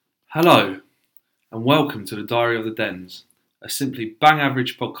Hello, and welcome to the Diary of the Dens, a simply bang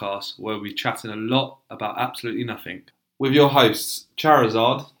average podcast where we'll be chatting a lot about absolutely nothing. With your hosts,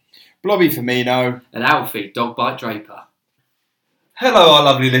 Charizard, Blobby Firmino, and Alfie, Dogbite Draper. Hello, our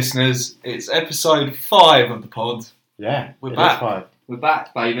lovely listeners. It's episode 5 of the pod. Yeah, We're back. We're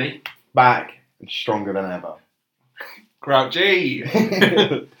back, baby. Back and stronger than ever. Grouchy.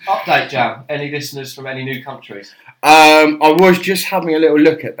 Update, Jam. Any listeners from any new countries? I was just having a little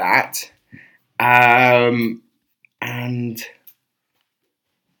look at that, and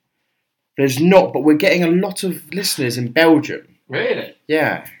there's not, but we're getting a lot of listeners in Belgium. Really?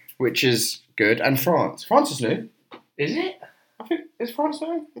 Yeah, which is good, and France. France is new. Is it? I think is France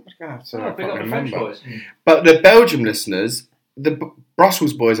new? I'm gonna have to. I Big can't up the French remember. boys. But the Belgium listeners, the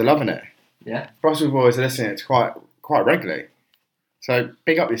Brussels boys are loving it. Yeah. Brussels boys are listening to it quite regularly. So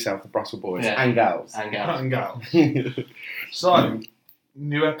big up yourself, the Brussels boys and gals. And gals. And gals. So,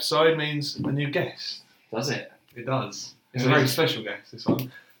 new episode means a new guest. Does it? It does. It's a very special guest, this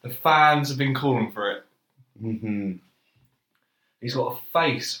one. The fans have been calling for it. Mm-hmm. He's got a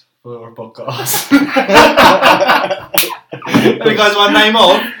face for a podcast. Have you guys want a name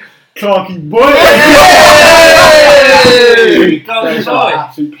on? Clarky boy! Hey! It's an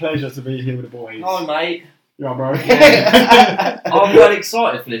absolute pleasure to be here with the boys. Hi, mate. Yeah, bro. I'm really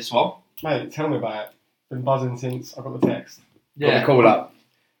excited for this one. Mate, tell me about it. Been buzzing since I got the text. Got the call up.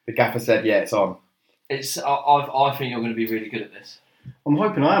 The gaffer said, "Yeah, it's on." It's. I think you're going to be really good at this. I'm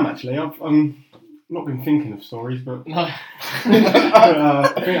hoping I am actually. I've not been thinking of stories, but No.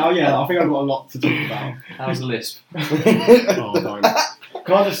 I think I've got a lot to talk about. How's the lisp? Oh, don't.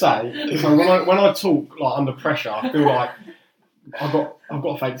 Can I just say? So when I talk like under pressure, I feel like I've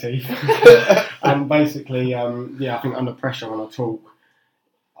got fake teeth, and basically, I think under pressure when I talk,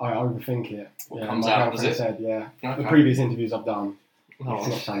 I overthink it. What Yeah, comes my out, does girlfriend it? said, yeah. Okay. The previous interviews I've done, it's not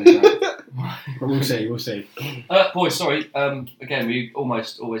Oh. sounding great, but we'll see. Boys, sorry. Again, we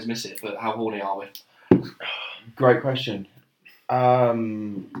almost always miss it, but how horny are we? Great question.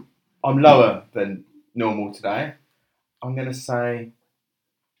 I'm lower than normal today. I'm going to say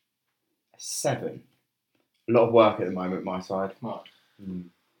 7. A lot of work at the moment, my side. Right.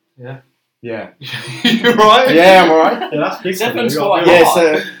 Yeah. Yeah. You right? Yeah, I'm alright. Yeah, that's big. Seven's for me. quite Yeah, high.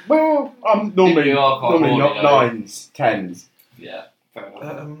 so, well, I'm normally You are quite horny, not though. 9s, 10s. Yeah, fair enough.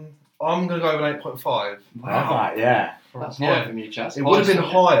 I'm going to go with 8.5. Right, yeah. That's Yeah. high from you, Chaz. It would have been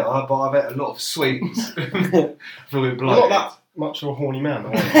Honestly. higher, but I've ate a lot of sweets. I feel a bit I'm bloated. not that much of a horny man. No.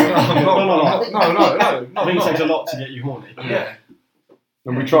 No. I think it takes a lot to get you horny. Yeah.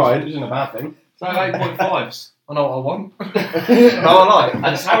 And we tried. Which isn't a bad thing. So 8.5s. I know what I want. No, I like. And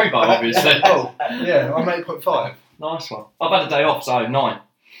it's Haribo, obviously. Oh, yeah, I'm 8.5. Nice one. I've had a day off, so 9. Love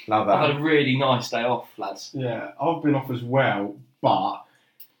I've that. had a really nice day off, lads. Yeah, I've been off as well, but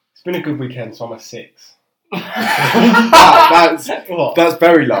it's been a good weekend, so I'm a 6. that's What? that's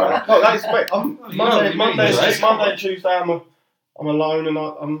very low. Oh, that is wait. Monday, right? Monday, Tuesday. I'm alone, and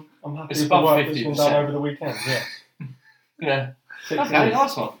I'm happy It's with the above work that's been 50%. done over the weekend. Yeah, Yeah. 6 Okay, is.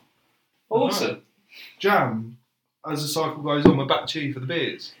 nice one. Awesome. Jam, as the cycle goes on, we're back to you for the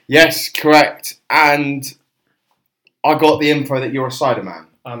beers. Yes, correct. And I got the info that you're a cider man.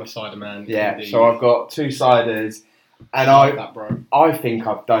 I'm a cider man. Yeah, indeed. so I've got 2 ciders, and I like that, bro. I think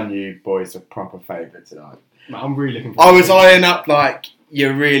I've done you boys a proper favour tonight. Man, I'm really looking forward I was to it. eyeing up like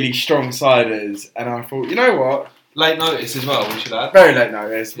your really strong ciders, and I thought, you know what? Late notice as well, we should add. Very late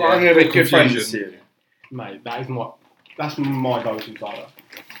notice, but Yeah, I'm going to be good confusion. friends to you. Mate, that's my go-to cider.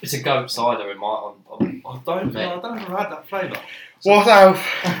 It's a goat cider in my... I don't know, I've never had that flavour. What else?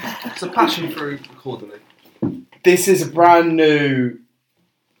 It's a passion fruit quarterly. This is a brand new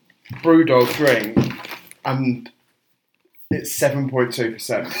Brewdog drink, and it's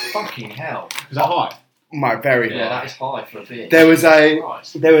 7.2%. Fucking hell. Is that high? My very Yeah, high. that is high for a beer. There was a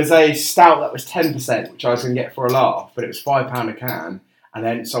Christ. stout that was 10%, which I was going to get for a laugh, but it was £5 a can, and they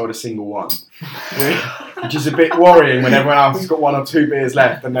hadn't sold a single one, which is a bit worrying when everyone else has got 1 or 2 beers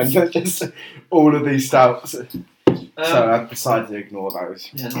left, and then there's just all of these stouts. So I decided to ignore those.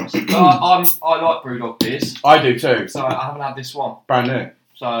 Yeah, nice. I like Brewdog beers, I do too. so I haven't had this one. Brand new.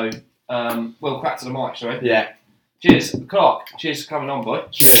 So, we'll crack to the mic, shall we? Yeah. Cheers. Clark, cheers for coming on, boy.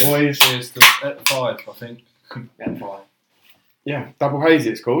 Cheers, boys. Cheers to at 5, I think. Yeah, fine. Yeah, double hazy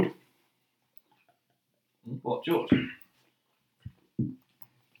it's called. What, George?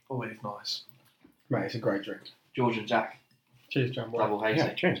 Always nice. Mate, it's a great drink. George and Jack, Cheers, John. Boy. double hazy.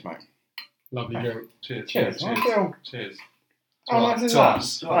 Yeah, cheers, mate. Lovely drink. Cheers. Cheers. Cheers. Cheers. To Oh, us. nice is To that?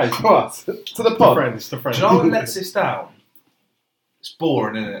 us. Right, to us. To the To pod. friends. Do you know what lets this down? It's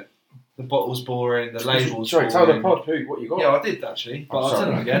boring, isn't it? The bottle's boring. The label's Sorry, boring. tell the pod what you got. Yeah, I did actually, but Oh, I'll tell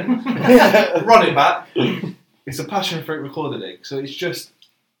sorry. them again. Running back. It's a passion fruit recorder league, so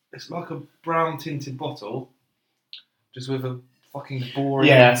it's like a brown tinted bottle, just with a fucking boring.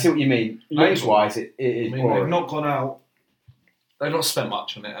 Yeah, I see what you mean. Looks wise, it is I mean, boring. they've not gone out. They've not spent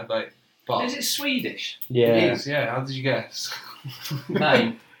much on it, have they? But Is it Swedish? Yeah. it is. Yeah. How did you guess?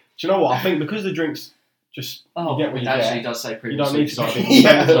 Name. Do you know what? I think because the drinks just Oh, you get what it you actually get. does say You premium. don't need to go sweet. big. You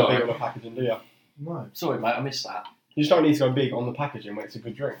don't need to go Sorry. big on the packaging, do you? No. Sorry, mate, I missed that. You just don't need to go big on the packaging when it's a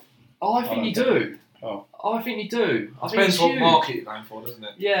good drink. Oh, I think you do. Oh. I think you do. I think Depends it's what huge. market you're going for, doesn't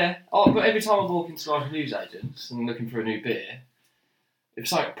it? Yeah. Oh, but every time I walk into like a newsagent's and looking for a new beer, if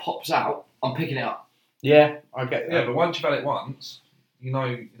something pops out, I'm picking it up. Yeah, I get that. Yeah, but once you've had it once, you know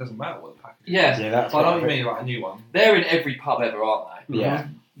it doesn't matter what the package is. Yeah. Yeah, that's But I know what what you mean, like a new one. They're in every pub ever, aren't they? Yeah.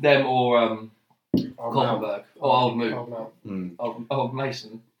 Them or Oh, Coppenberg or Old Moon. Old Mount. Old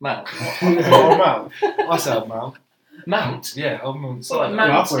Mason. Mount. Old Mount. I say Old Mount. Mount? Yeah, Old Mount. What, Cider. Yeah, I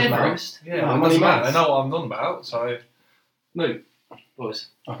Mount thought it was Everest? Yeah, No, it Money doesn't matter. Mounts. They know what I'm on about, so. Move, boys.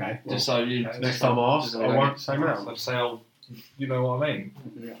 Okay. Just so you. Okay. Next time I ask, Just I so- won't say Mount. I'd say, you know what I mean.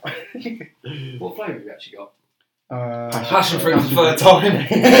 What flavour have you actually got? Passion fruit for the third time.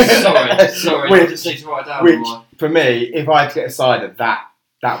 sorry. I Which- just need to write down Which, my. for me, if I had to get a cider,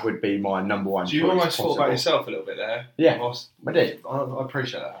 that would be my number one Do you choice almost thought about possible. yourself a little bit there? Yeah. Ross? I did. I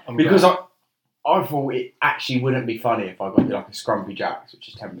appreciate that. I'm Because glad. I thought it actually wouldn't be funny if I got you like a Scrumpy Jacks, which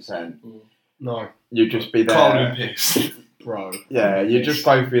is 10%. No, You'd just be Cold there. and pissed. bro. Yeah, you'd just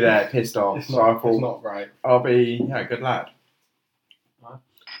both be there pissed off. It's So I not, it's thought, not great. I'll be, yeah, good lad.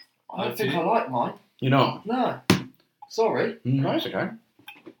 I don't think I like mine. You're not? No. Sorry. No, it's okay.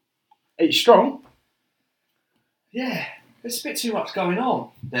 It's strong. Yeah. There's a bit too much going on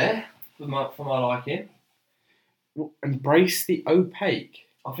there for my liking. Embrace the opaque.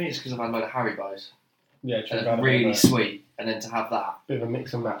 I think it's because I've had a load of Haribos. Yeah, true. And Bad it's a really bit, sweet, and then to have that bit of a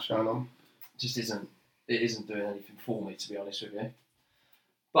mix and match going on. just isn't doing anything for me, to be honest with you.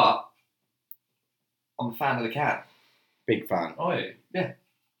 But I'm a fan of the can. Big fan. Are you?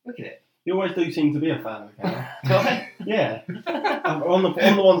 Look at it. You always do seem to be a fan of the can. That's Yeah. on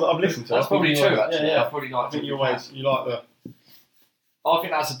the ones that I've listened to. I think probably you true, always- actually. Yeah, I yeah. probably I like think it. you always you like the. I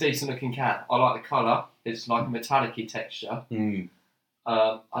think that's a decent looking can. I like the colour. It's like a metallic-y texture. Mm.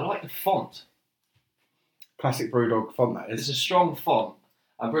 I like the font. Classic Brewdog font, that It's is. a strong font.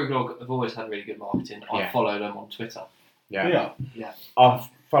 And Brewdog have always had really good marketing. I Yeah. follow them on Twitter. Yeah. Yeah. I've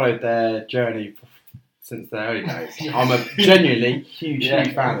followed their journey since their early days. I'm a genuinely huge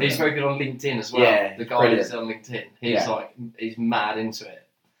fan of He's them. very good on LinkedIn as well. Yeah, The guy brilliant. that's on LinkedIn. He's Yeah. he's mad into it.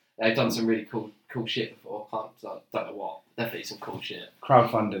 They've done some really cool shit before. I don't know what. Definitely some cool shit.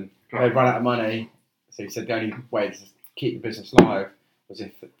 Crowdfunding. They run out of money, so he said the only way to keep the business alive was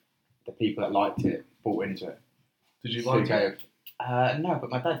if the people that liked it bought into it. Did you So like he it? gave, no, but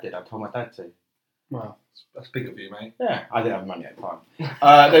my dad did. I told my dad to. Wow. That's big of you, mate. Yeah, I didn't have money at the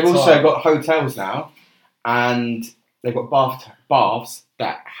time. They've also got hotels now, and they've got baths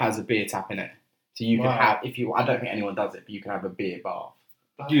that has a beer tap in it. So you can Wow. have, if you, I don't think anyone does it, but you can have a beer bath.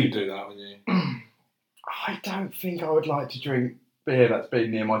 You do that, wouldn't you? I don't think I would like to drink beer that's been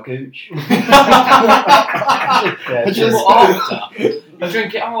near my gooch. Yeah, I just- After? I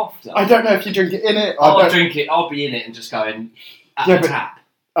drink it after. I don't know if you drink it in it. I'll drink it. I'll be in it and just going at Yeah, the but- tap.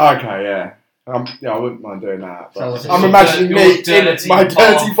 Okay, yeah. Yeah, I wouldn't mind doing that. But Sounds like I'm your imagining your me in dirty my bath.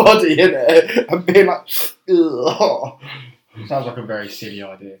 dirty body in it and being like, ugh. Sounds like a very silly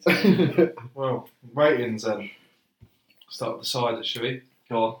idea. To me. Well, ratings then. Start with the cider, shall we?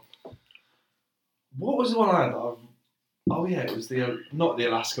 Go on. What was the one I had? Oh yeah, it was not the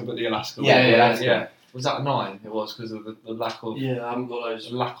Alaska, but the Alaska. Yeah, one. the Alaska. Yeah. Was that a 9? It was because of the lack of Yeah, I haven't got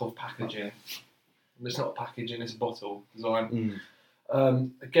those. packaging. And it's not packaging; it's a bottle design.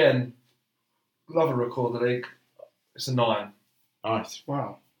 Mm. Again, love a recorder league. It's a 9. Nice.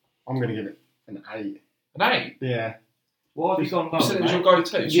 Wow. I'm going to give it an 8. An 8. Yeah. What have you gone You said it was your low, go-to.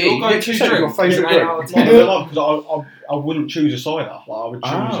 So Yeah, your you go-to literally said it was your drink is an favourite 8 out of Yeah, 10. because I wouldn't choose a cider. Like, I would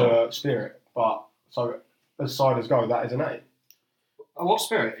choose Oh. a spirit. But so as ciders go, that is an 8. What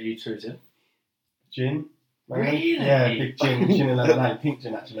spirit are you choosing? Gin. maybe? Really? Yeah, big gin. Gin and lemonade. Pink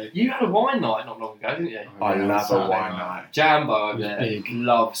gin, actually. You had a wine night not long ago, didn't you? I Yeah, love a Saturday wine night. night. Jambo over It's there big.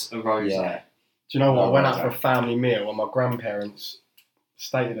 loves a rosé. Yeah. Do you know what? I Oh, went out right. for a family meal and my grandparents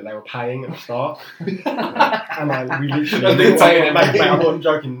stated that they were paying at the start. And we literally, And they take it. mate, I'm not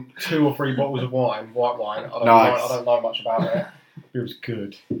joking, 2 or 3 bottles of wine, white wine. Nice. I don't know much about it. It was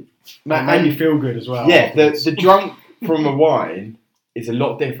good. Man, It made me feel good as well. yeah, the drunk from a wine is a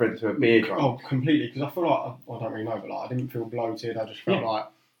lot different to a beer drunk. Oh, completely. Because I feel like, I don't really know, but like, I didn't feel bloated. I just felt Yeah. like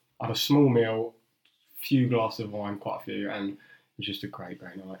I had a small meal, few glasses of wine, quite a few, and it was just a great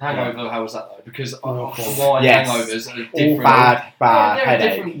night. Hangover, how was that though? Because Awful. wine Yes. hangovers are All different. bad They're a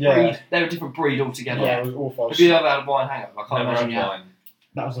headache. different Yeah. breed. They're a different breed altogether. Yeah, it was awful. Have you ever had a wine hangover? I can't Never imagine you had have. wine.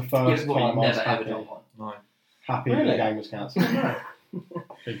 That was the Yeah, first well, time you I was never ever happy. done wine. No. Happy that Really? the game was cancelled.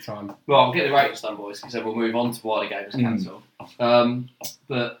 Big time. Well, I'll get the ratings done, boys, because then we'll move on to why the game was cancelled.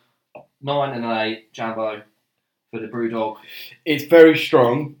 But 9 and an 8, Jambo, for the Brewdog. It's very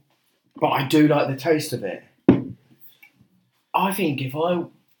strong, but I do like the taste of it. I think if I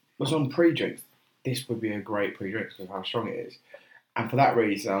was on pre-drinks, this would be a great pre-drink because of how strong it is. And for that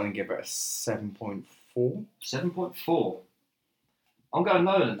reason, I'm going to give it a 7.4. 7.4. I'm going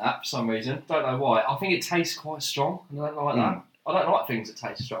lower than that for some reason. Don't know why. I think it tastes quite strong, and I don't like that. I don't like things that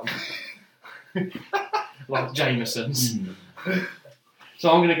taste strong. Like Jameson's. So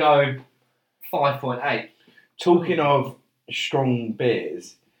I'm going to go 5.8. Talking of strong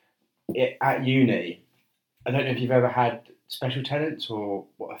beers, at uni, I don't know if you've ever had special tenants or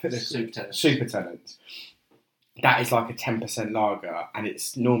what I think they're Super tennis. super tenants. That is like a 10% lager, and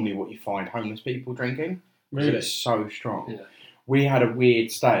it's normally what you find homeless people drinking. Really? It's so strong. Yeah. We had a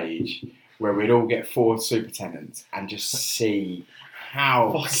weird stage where we'd all get 4 super tenants and just see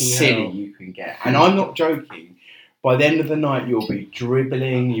how Fucking silly hell. you can get. And I'm not joking. By the end of the night, you'll be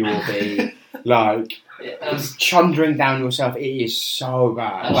dribbling. You'll be like chundering down yourself. It is so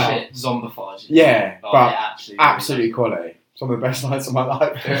bad. That shit zombifies you. Yeah, Like, but it actually absolutely quality. Some of the best nights of my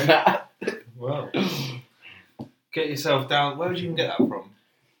life doing that. Well, get yourself down. Where would you even get that from?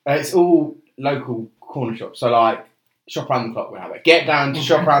 It's all local corner shops. So like shop around the clock. We have it. Get down to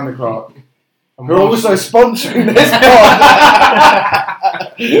shop around the clock. And We're whilst- also sponsoring this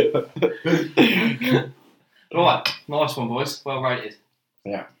pod. Right, nice one, boys. Well rated.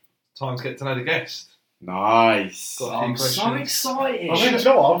 Time to get to know the guest. Nice. Got a few I'm so questions. excited. I mean, you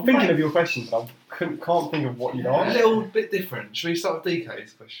know what? I'm thinking of your questions, but I can't think of what you'd A ask. little bit different. Should we start with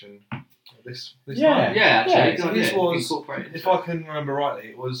DK's question? This Yeah. time? Yeah, actually. Yeah, good so idea. this was, Incorporated. if I can remember rightly,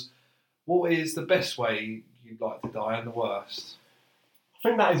 it was, what is the best way you'd like to die and the worst? I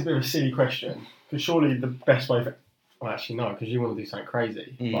think that is a bit of a silly question, because surely the best way for... Well, actually, no, because you want to do something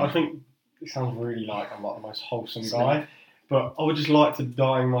crazy. Mm. But I think it sounds really like I'm like the most wholesome guy. But I would just like to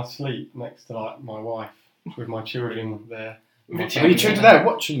die in my sleep next to like my wife with my children there. With Are you children there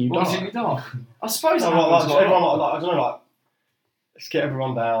watching you What was die? it you die? I suppose So, that like, happens quite a everyone, lot. like, I don't know, like, let's get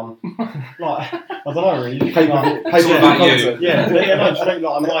everyone down. Like, I don't know really. Pay Like, per view about you. content. yeah, no, just make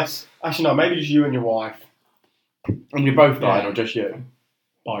like a nice. Actually, no, maybe just you and your wife. And you both died, Yeah. or just you?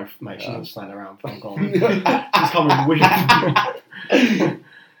 Both, mate. She's Yeah. not standing around. Thank God. She's coming with. That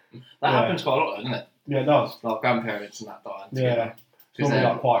Yeah. happens quite a lot, doesn't it? Yeah, it does. Like grandparents and that dying. Yeah. It's Because normally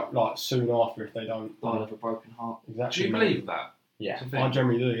they're like quite like soon after if they don't. died of a broken heart. Do Exactly. you believe that? Yeah, It's a thing. I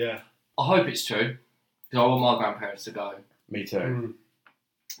generally do. Yeah. I hope it's true. Because I want my grandparents to go. me too. Mm.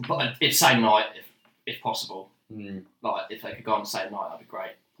 But it's same night, if possible. Mm. Like, if they could go on the same night, that'd be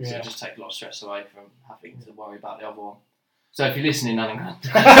great. So Yeah. it'd just take a lot of stress away from having to worry about the other one. So if you're listening, Nottingham.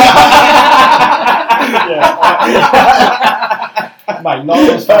 Mate, no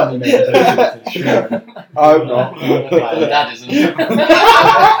one's family members are listening to this, sure. I hope not. My dad isn't.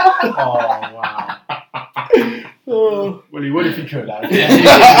 Oh wow. Oh. Well, he would if he could. Lad.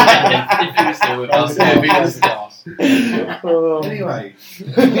 Yeah, if he was still with us. Yeah, he does the glass. Anyway,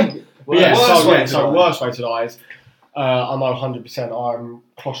 But yeah, worst way to so die. worst way to die is I know 100% I'm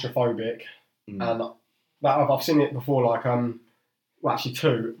claustrophobic, and that I've seen it before. Like well, actually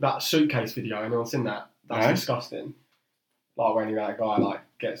two. That suitcase video. Anyone seen that? That's No. disgusting. Like when that guy like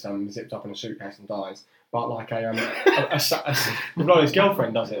gets zipped up in a suitcase and dies. But like his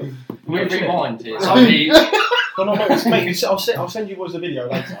girlfriend does it. We rewind here. Somebody, No, mate, I'll send you the video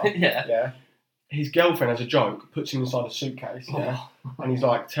later. yeah. Yeah. His girlfriend, as a joke, puts him inside a suitcase. Yeah. And he's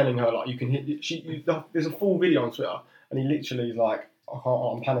like telling her like you can hit. There's a full video on Twitter, and he literally is like,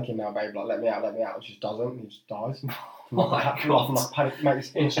 I'm panicking now, babe. Like let me out. And she just doesn't. He just dies. Oh my God. From like panic, mate,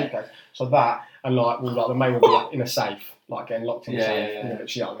 it's in a suitcase. So that and like the mate will be like in a safe, like getting locked in a safe. Yeah.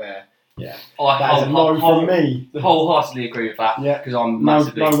 Literally up there. Yeah. I That is a no from me. wholeheartedly agree with that. Yeah. Because I'm No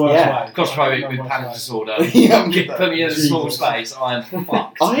massively worse Yeah. way. claustrophobic No with worse panic way. disorder. Yeah, Put me in a small Jesus. space, I'm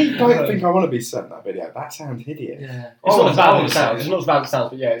fucked. I don't think I want to be sent that video. That sounds hideous. Yeah. It's not as bad as it honestly. sounds. It's not as bad as it sounds,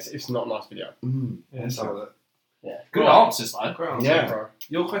 but yeah, it's not a nice video. Mm. let's have a look. Yeah. Good answers though. Great answer. Yeah. Bro.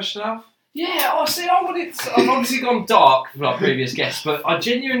 Your question, Alf? Yeah, I've obviously gone dark with our previous guests, but I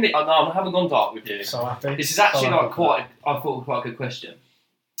genuinely, I haven't gone dark with you. So happy. This is actually So like happy. I thought quite a good question.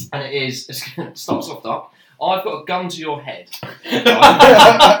 And it is, it starts off dark. I've got a gun to your head.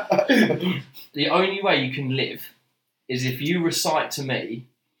 The only way you can live is if you recite to me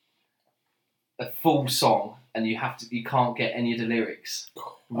a full song and you can't get any of the lyrics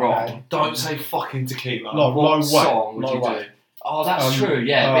wrong. Okay. Don't say fucking tequila. No, What no way. song would No you way. do? Oh, that's true.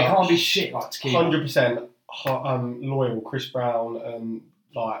 Yeah, it can't be shit like tequila. 100% loyal Chris Brown and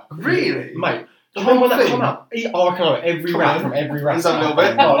like. Really? Mate. The Do you remember whole when that thing? came out? I reckon I know every Come rap on. from every rap. He's done a little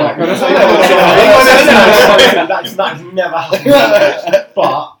bit. Oh, like, No, that's never happened.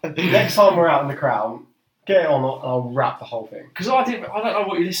 But next time we're out in the crowd, get it on and I'll rap the whole thing. Because I don't know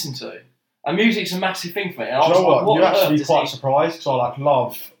what you listen to. And music's a massive thing for me. And Do I you was know like, what? You're on earth actually does quite he- surprised because I like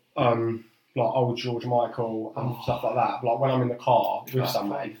love like old George Michael and stuff like that. Like when I'm in the car with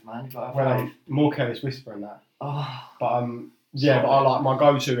someone, man. You gotta when have I'm faith. more careless whisper and that. Oh, But yeah, but I like my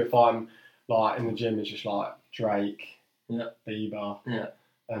go-to if I'm like in the gym is just like Drake, Yeah. Bieber, Yeah.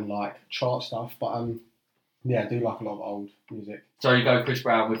 and like chart stuff. But yeah, I do like a lot of old music. so you go Chris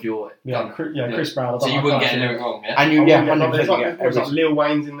Brown with your Yeah, gun. Chris Brown. I So don't you like wouldn't that get a shit. lyric wrong, yeah? And you, I yeah, wouldn't get- 100% there's you like, get there's like every. Lil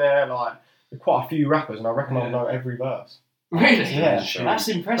Wayne's in there, like there's quite a few rappers, and I reckon I'll know every verse. Really? Yeah, sure. That's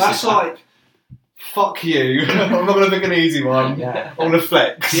impressive. That's like, fuck you. I'm not going to pick an easy one. Yeah. I'm going to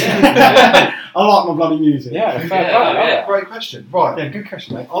flex. Yeah. I like my bloody music. Yeah, fair Yeah, play. yeah. Great question. Right. Yeah, good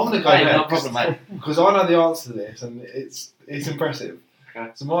question, mate. I'm going to go Hey, no next. problem, mate. Because I know the answer to this and it's impressive.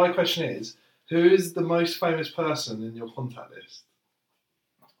 Okay. So my question is, who is the most famous person in your contact list?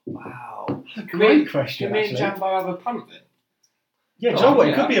 Wow. Great question, Can me and actually. Jambo have a punt then? Yeah, do you know what?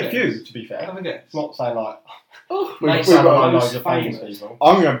 It yeah, could be a okay. few, to be fair. Have a guess. It's not saying like Mate, we've some got of loads those of famous famous. people.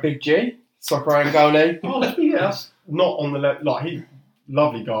 I'm going Big G, soccer and goalie. Oh, let's be yes. Not on the level. Like he,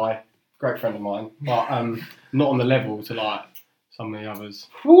 lovely guy, great friend of mine, but not on the level to like some of the others.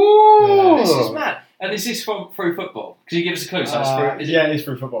 Woo! This is mad. And is this through football? Because you give us a clue, so it's through. Is yeah, it's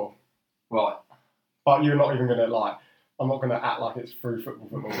through football. it? Right. But you're not even gonna like. I'm not gonna act like it's through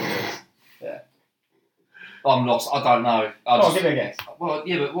football. I'm lost. I don't know. Oh, give me a guess. Well,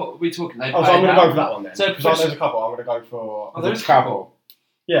 yeah, but what are we talking? They Oh, so I'm play gonna now? go for that one then. So Because there's a couple. I'm gonna go for. Oh, there's Travel.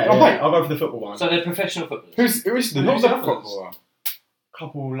 Yeah, Oh, yeah, wait. I'll go for the football one. So they're professional footballers. Who is the Who's not the the others? footballer?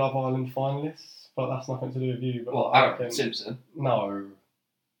 Couple Love Island finalists, but that's nothing to do with you. But Well, I Aaron reckon- Simpson. No.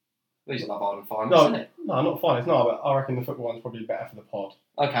 These are Love Island finalists, No, isn't it? no, not finalists. No, but I reckon the football one's probably better for the pod.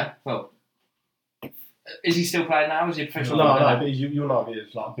 Okay, well. Is he still playing now? Is he a professional No, footballer? but you'll know if he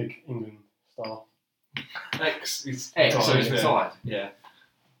is like a big England star. X. He's X, so he's retired, retired. Yeah.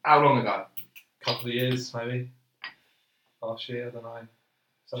 How long ago? Couple of years, maybe. Last year, I don't know.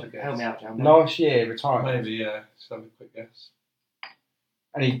 Just have a guess. Help me out, Jambo. Last year, retired. Maybe, yeah. Just have a quick guess.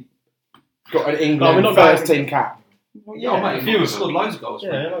 And he got an No, England we're not first going- team cap. Yeah, mate, a few he of scored them. loads of goals.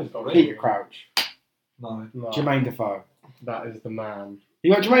 Yeah, mate. loads of goals. Peter Crouch. No. No, Jermaine Defoe. that is the man.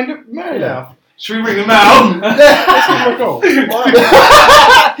 You got Jermaine Defoe? Yeah. Should we ring him out? Let's give him a call.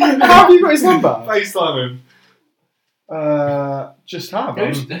 How have you got his number? FaceTime him. Just have.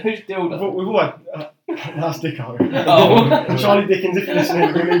 Who's We've Dildo? all had. That's Dicko. Oh. Charlie Dickens, if you're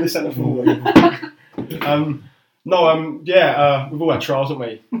listening, we need the centre forward. We've all had trials, haven't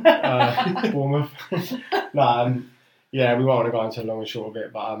we? Bournemouth. Yeah, we won't want to go into a long and short of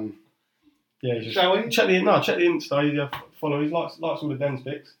it, but yeah, just Shall we? check the Insta. You follow. He likes all the Dens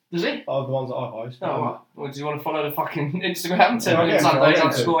pics. Does he? Are the ones that I post. Oh, right. Well, do you want to follow the fucking Instagram? Yeah, I'll get him to, Sundays I'll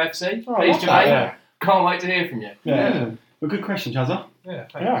get him to. _FC. Oh, I Please, love that, Jermaine. yeah. Can't wait to hear from you. Yeah. Well, good question, Chazza. Yeah,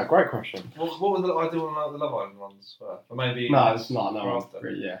 thanks. Yeah, great question. What were the ideal one, the Love Island ones? Or maybe. No, it's not. No, After.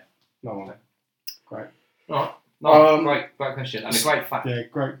 really, yeah, no one. No, great question. And a great fact. Yeah,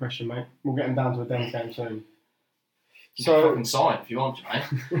 great question, mate. We'll get him down to a Dens game soon. You So- can fucking sign if you want,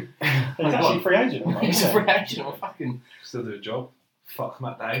 Jermaine. He's actually a free agent. Right? He's a free agent. Or fucking. Still do a job. Fuck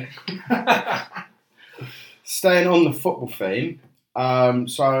Matt Day. Staying on the football theme,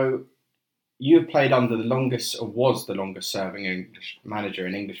 so you played under was the longest serving English manager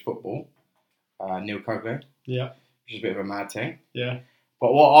in English football, Neil Cogley. Yeah. Which is a bit of a mad thing. Yeah.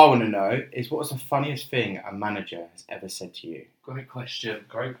 But what I want to know is what was the funniest thing a manager has ever said to you? Great question.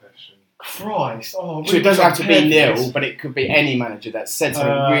 Great question. Christ. Oh, So it doesn't have to be prepared for Neil, this. but it could be any manager that said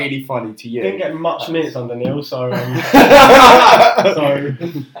something really funny to you. Didn't get much minutes under Neil, so so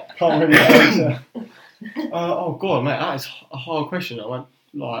can't really answer. Oh god, mate, that is a hard question. I went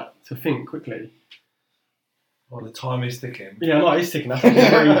like to think quickly. Well, the time is ticking. Yeah, no, it's ticking. That's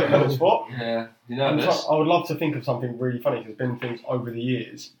very on the spot. Yeah. You I'm nervous? I would love to think of something really funny. 'Cause there's been things over the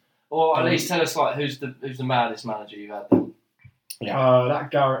years. Or at least tell us like who's the maddest manager you've had then. Yeah.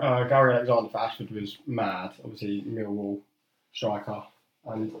 That Gary Alexander for Ashford was mad. Obviously, Millwall striker,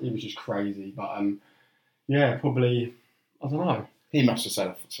 and he was just crazy. But yeah, probably I don't know. He must have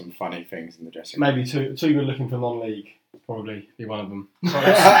said some funny things in the dressing room. Maybe too good looking for non-league. Probably be one of them. So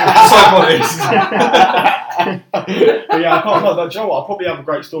modest. But yeah, I can't. No, Joe, I probably have a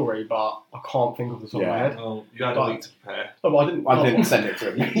great story, but I can't think of the top of my head. Well, you had a week to prepare. No, but I didn't send it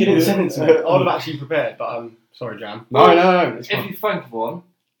to him. You didn't send it to me. I'd have actually prepared, but sorry, Jan. No. It's If fine. you think of one,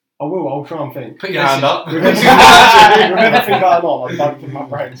 I will. I'll try and think. Put your hand up. With everything going on, I don't think my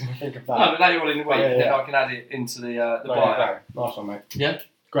brain's going to think of that. no, but later on in the week, Yeah. then I can add it into the No, bio. yeah, nice one, mate. Yeah.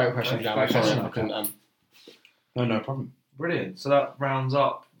 Great question, Jan. Great Sorry, question. I couldn't. No problem. Brilliant. So that rounds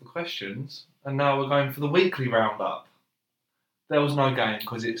up the questions, and now we're going for the weekly roundup. There was no game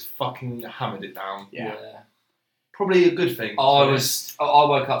because it's fucking hammered it down. Yeah. Probably a good thing. I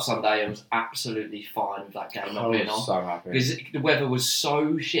woke up Sunday and was absolutely fine with that game not being I was on. so happy. Because the weather was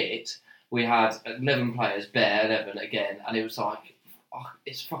so shit. We had 11 players, bare 11 again, and it was like,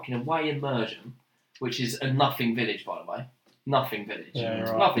 it's fucking away immersion, which is a nothing village, by the way. Nothing village. Yeah, you're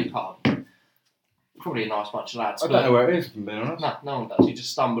right. Lovely pub. Probably a nice bunch of lads. I don't know where it is, if I'm being honest. No one does. You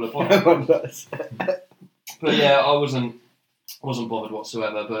just stumble upon No it. one does. But yeah, I wasn't bothered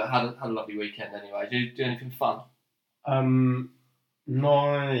whatsoever, but had a lovely weekend anyway. Did you do anything fun?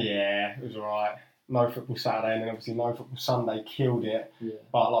 No, yeah, it was alright. No football Saturday, and then obviously no football Sunday. Killed it. Yeah.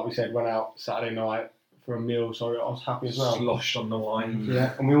 But like we said, went out Saturday night for a meal, so I was happy as well. Sloshed on the wine.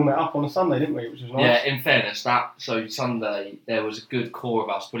 Yeah, and we all met up on a Sunday, didn't we? Which was nice. Yeah, in fairness, so Sunday there was a good core of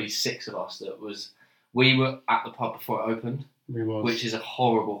us, probably 6 of us, we were at the pub before it opened, We was. which is a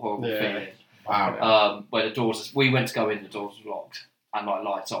horrible Yeah. feeling. Wow. Where the doors, we went to go in, the doors were locked and like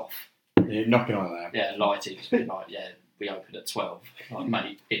lights off. You're knocking on there. Yeah, lighting, just being like, yeah, we opened at 12. Like,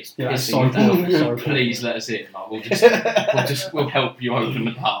 mate, it's Yeah, that's pissing so down. cool, so cool. Please let us in. Like, we'll help you open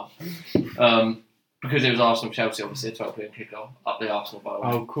the pub. Because it was Arsenal Chelsea, obviously a 12 p.m. kickoff up the Arsenal by the way.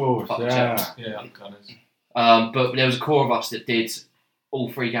 Oh, of course, Fuck yeah. Chelsea. Yeah, Gunners. But there was a core of us that did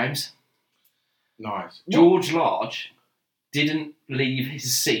all 3 games. Nice. George Large didn't leave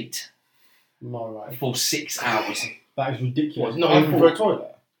his seat No way. for 6 hours. That is ridiculous. What, not even for a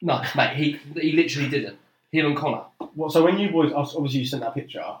toilet? No, mate, he literally didn't. Him and Connor. What, so when you boys, obviously you sent that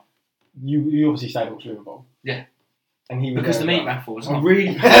picture, you obviously stayed at Liverpool. Yeah. And he was Because the there as meat well. raffle was I on.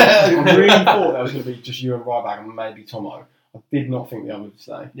 really thought that was going to be just you and Ryback and maybe Tomo. I did not think the other would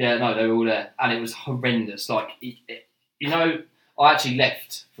stay. Yeah, no, they were all there. And it was horrendous. Like, you know, I actually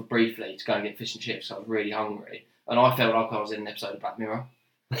left for briefly to go and get fish and chips. I was really hungry. And I felt like I was in an episode of Black Mirror.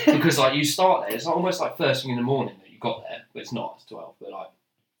 Because, like, you start there, it's almost like first thing in the morning that you got there. But it's not, it's 12. But, like,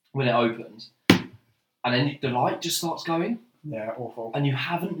 when it opens, and then the light just starts going, Yeah, awful. and you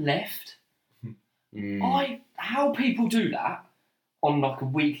haven't left. Mm. How people do that on, like, a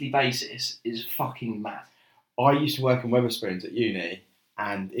weekly basis is fucking mad. I used to work in Wetherspoons at uni,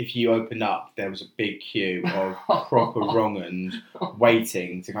 and if you opened up, there was a big queue of proper wrong-uns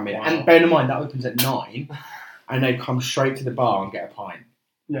waiting to come in. Wow. And bear in mind, that opens at 9, and they come straight to the bar and get a pint.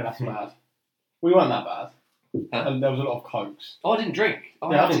 Yeah, that's mad. We weren't that bad. Huh? And there was a lot of cokes. I didn't drink.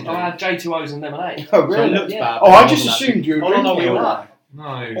 I had J2Os and lemonade. Oh, So it looked bad. Oh, I just assumed you were Oh, no, drinking we all were. that. No.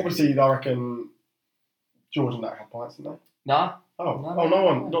 Obviously, I reckon George and that had pints, didn't they? Nah. Oh, no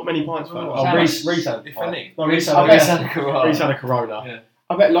one. Not many pints. Oh, Oh, Reece had if a pint. any. No, Reece I had bet a it's Corona. Reece had a Corona. Yeah.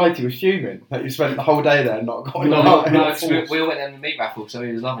 I bet Lighty was fuming that you spent the whole day there and not got No, any No, pint. so we all went in the meat raffle, so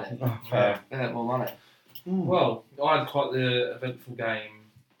he was loving it. Oh, fair. We had more money. Well, I had quite the eventful game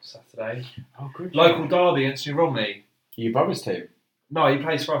Saturday. Oh, good. Local derby against New Romney. Your brother's team? No, he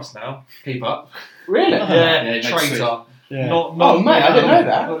plays for us now. Keep up. Really? Yeah, he makes traitor. Yeah. Not, Oh, mate, I didn't know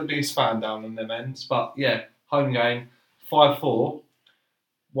that. Not the biggest fan down on them ends, but yeah, home game, 5-4.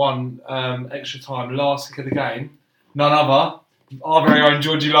 One extra time, last kick of the game. None other, our very own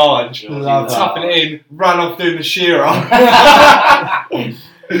Georgie Large. Love that. Tapping it in, ran off doing the shearer.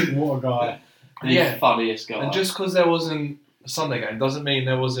 What a guy. The Yeah. funniest guy. And just because there wasn't a Sunday game doesn't mean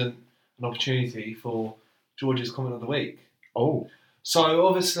there wasn't an opportunity for George's comment of the week. Oh. So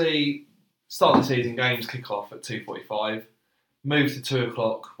obviously, start of the season games kick off at 2:45. Move to 2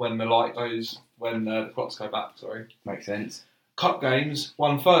 o'clock when the light goes, when the clocks go back. Sorry. Makes sense. Cup games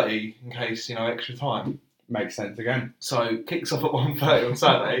 1:30 in case extra time. Makes sense again. So kicks off at 1:30 on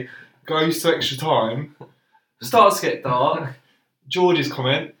Saturday, goes to extra time, starts to get dark. George's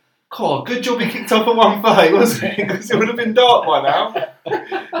comment. God, good job he kicked off at 1:30, wasn't it? Because it would have been dark by now.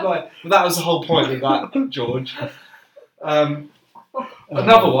 But that was the whole point of that, George.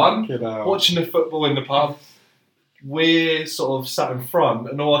 Another one, watching the football in the pub. We're sort of sat in front,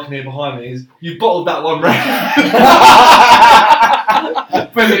 and all I can hear behind me is, "You bottled that one, ref."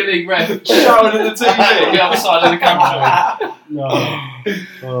 Brilliantly ref. Shouting at the TV. The other side of the country. No.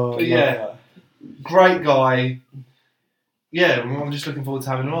 Oh, But yeah, great guy. yeah, I'm just looking forward to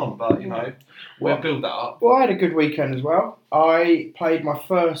having him on. But we'll build that up. Well, I had a good weekend as well. I played my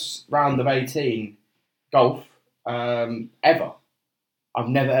first round of 18 golf ever. I've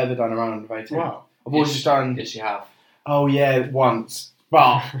never ever done a round of 18. Wow. I've always just done. Yes, you have. Oh yeah, once,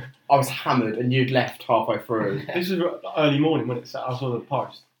 but I was hammered and you'd left halfway through. This was early morning when I saw the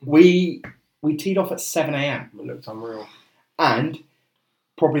post. We teed off at 7 a.m. It looked unreal. and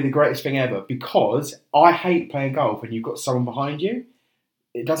probably the greatest thing ever because I hate playing golf when you've got someone behind you.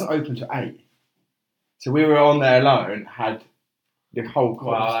 It doesn't open till 8. So we were on there alone, had the whole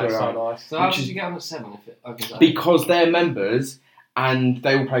course. Wow, that's so nice. So how did you get on at 7 if it opens at 8? Because they're members and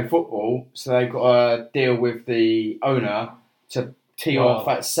they all play football, so they've got to deal with the owner to tee off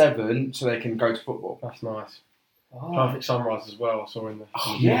at 7 so they can go to football. That's nice. Oh. Perfect sunrise as well. I saw in the.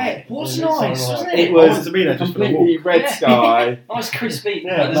 Yeah, it was Yeah, nice, sunrise. wasn't It it? I was wanted to be there just for the completely walk. red sky. Nice crispy.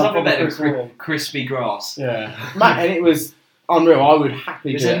 Yeah, There's nothing better crisp than morning. crispy grass. Yeah. Matt, and it was unreal. I would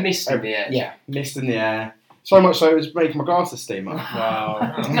happily There's do a it. mist in the air. Yeah, mist in the air. So much so it was making my glasses steam up.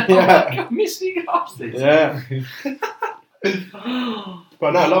 Wow. Yeah. Misty glasses. Yeah.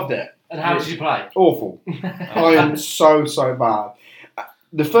 But no, I loved it. And how did you play? Awful. I am so bad.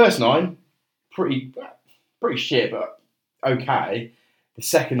 The first 9, pretty shit, but okay. The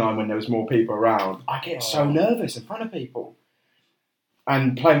second 9, when there was more people around, I get so nervous in front of people.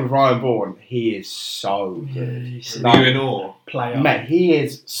 And playing with Ryan Bourne, he is so good. Were you in awe? Player. Mate, he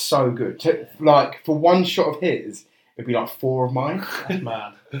is so good. Like, for one shot of his, it'd be like 4 of mine. That's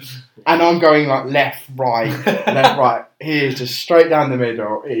mad. And I'm going like left, right, left, right. He is just straight down the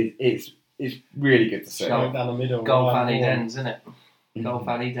middle. It's really good to see. Straight down the middle. Golf right, Alley ball. Dens, isn't it? Golf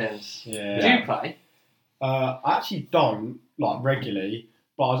Alley Dens. Yeah. Did you play? I actually don't like regularly,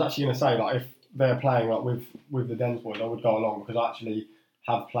 but I was actually going to say like if they're playing like with the Dens boys, I would go along because I actually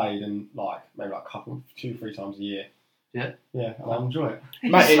have played and like maybe like a couple 2-3 times a year. Yeah. Yeah, and I enjoy it.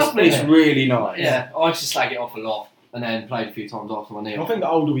 Mate, lovely, it's isn't it? really nice. Yeah, I used to slag it off a lot and then played a few times after my knee. I think the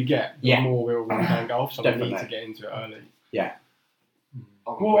older we get, the Yeah. more we'll want to play golf, so we Definitely. need to get into it early.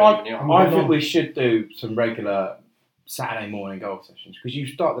 Well, I think we should do some regular Saturday morning golf sessions because you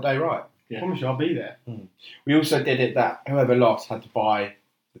start the day right. I promise you, I'll be there. We also did it that whoever lost had to buy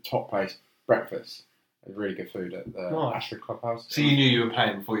the top place breakfast. It was really good food at the Nice. Ashford Clubhouse. So you knew you were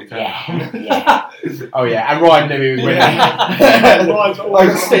playing before you turned up. Yeah. Oh yeah, and Ryan knew he was winning. Ryan's I always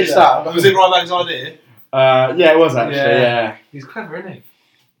was stitched up. Was it Ryan's idea? Yeah, it was actually. Yeah. He's clever, isn't he?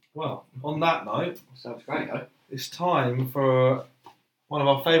 Well, on that note, Sounds great, though. it's time for one of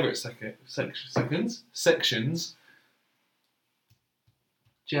our favourite sections.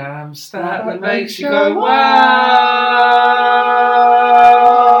 Jam stat that makes you go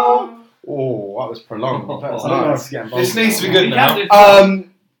wow. Oh, that was prolonged. That was I don't know nice. if to get involved. This needs to be good You now. can do-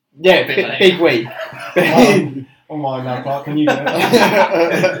 Yeah, Bit late. big week. Oh my now, Clark, can you do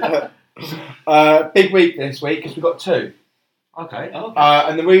it? Big week this week because we've got 2. Okay. Oh,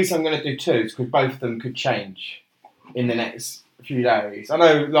 And the reason I'm going to do 2 is because both of them could change in the next few days. I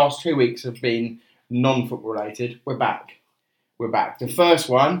know the last 2 weeks have been non-football related. We're back. The first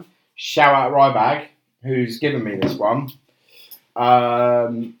one, shout out Rybag, who's given me this one.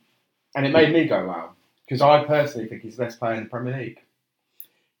 And it made me go wow. Because I personally think he's the best player in the Premier League.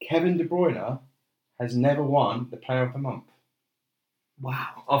 Kevin De Bruyne has never won the Player of the Month.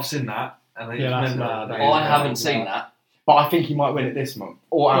 Wow. I've seen that. And Yeah, that's remember mad. that. I haven't seen that. But I think he might win it this month.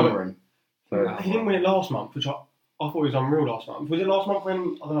 Or Amarin. So, He didn't win it last month, which I thought was unreal last month. Was it last month when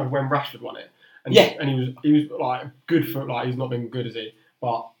when Rashford won it? And Yeah. and he was like good for like he's not been good, is he?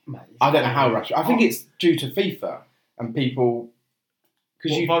 But mate, I don't know how Rashford. I think it's due to FIFA and people.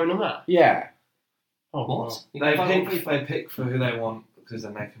 Because you. voting on that. Yeah. Oh, What? wow. You They can vote on pick, FIFA? they pick for who they want because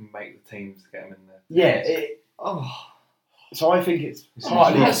then they can make the teams to get them in there. Yeah. Oh, So I think it's It's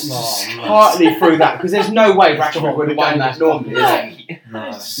partly, nice. partly through that because there's no way Rashford would have won that normally. Is there?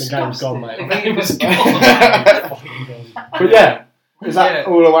 No. The game's gone, mate. The game was gone. But yeah, is that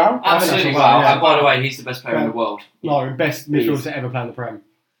all a wow? Absolutely Yeah. wow. And by the way, he's the best player in the world. No, best midfielder to ever play in the Prem.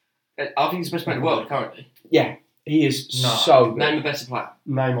 I think he's the best player in the world currently. Yeah, he is No. so good. Name the best player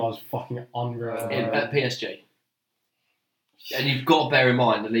Neymar's fucking unreal. at PSG. And you've got to bear in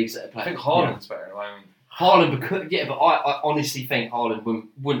mind the leagues that are I playing. think Haaland's better at the moment. Haaland, but I honestly think Haaland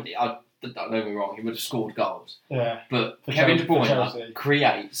wouldn't. Don't get me wrong, he would have scored goals. Yeah. But For Kevin De Chelsea- for Chelsea. Bruyne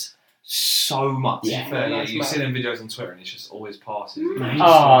creates so much. Yeah. Fair, yeah, that's you mad. see them videos on Twitter and it's just always passes.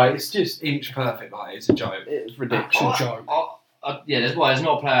 Oh, it's just Inch perfect, like it's a joke. it's ridiculous. Actual joke. There's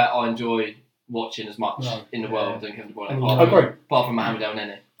not a player I enjoy watching as much No. in the world than Kevin De Bruyne. And Apart I from, agree. apart from Mohamed El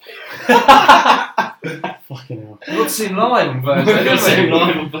Neni. Fucking hell. We've got to see him live on We've Thursday. got to see him haven't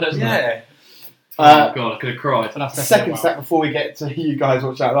we? live on Thursday. Yeah. Oh god, I could have cried. So that's definitely Second well. step before we get to you guys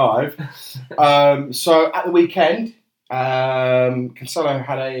watch that live. So at the weekend, Cancelo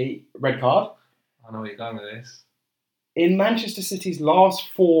had a red card. I know where you're going with this. In Manchester City's last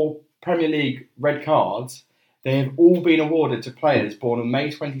 4 Premier League red cards, they have all been awarded to players born on May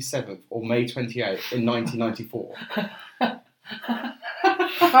 27th or May 28th in 1994.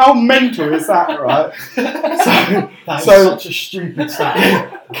 How mental is that, right? That is So- such a stupid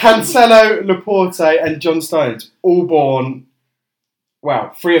stat. Cancelo, Laporte and John Stones, all born...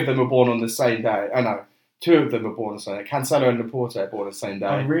 Well, 3 of them were born on the same day. Oh no, 2 of them were born on the same day. Cancelo and Laporte are born on the same day.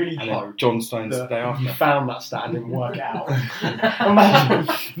 I really and then hope John Stones the day that after. you found that stat and didn't work it out.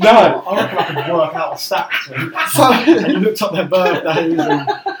 Imagine. No. I reckon I could work out a stat. And you looked up their birthdays, and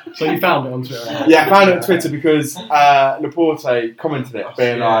so you found it on Twitter. Right? Yeah, I found it on Twitter because Laporte commented it,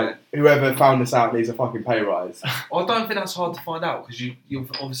 being like, whoever found this out needs a fucking pay rise. I don't think that's hard to find out because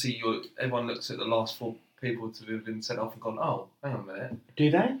everyone looks at the last 4 people to have been sent off and gone, oh, hang on a minute.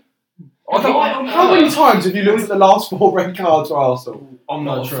 Do they? How many times have you looked at the last 4 red cards for Arsenal? I'm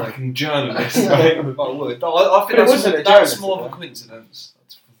not True. a fucking journalist, mate. I would. I think But it wasn't a that's journalist, more was of a it? coincidence.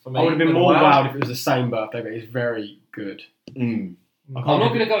 For me. I would have been But more wow. wowed if it was the same birthday, but it's very good. Mm. I'm not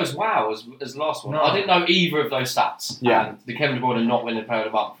going to go as wow as the last one. No. I didn't know either of those stats. Yeah. And the Kevin De Bruyne not winning Player of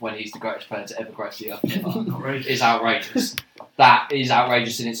the Month when he's the greatest player to ever grace the earth Outrageous. is outrageous. That is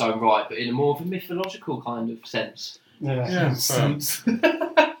outrageous in its own right, but in a more of a mythological kind of sense. Yeah. Sense.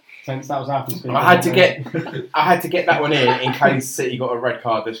 Since that was after speaking. I had to get that one in case City got a red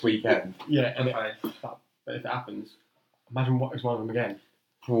card this weekend. Yeah, and Okay. but if it happens, imagine what is one of them again.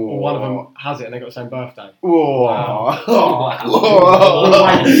 Or one of them has it and they got the same birthday. Whoa. Wow. Whoa.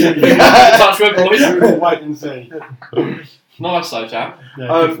 Touch wood, boys. We'll wait and see. Nice though, champ. Yeah,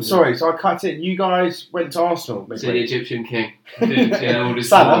 good for Sorry, so I cut in. You guys went to Arsenal. See the Egyptian king. Yeah, all this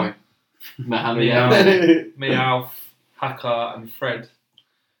Salah. story. Mohammed, Me, Alf, Hacker, and Fred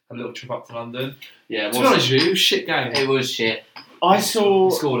had a little trip up to London. Yeah, To be honest with you, it was a shit game. it was shit. I saw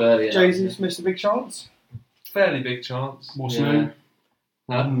He scored earlier. Jesus missed a big chance. Fairly big chance. What's Yeah. new?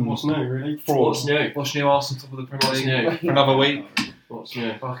 Huh? What's new, really? What's new? What's new? Arsenal top of the Premier What's League new? for another week. What's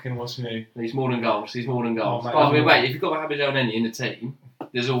new? Fucking what's new? He's more than goals. He's more than goals. Oh, mate, By the way, I'm- wait, if you've got Mohamed El Neni in the team,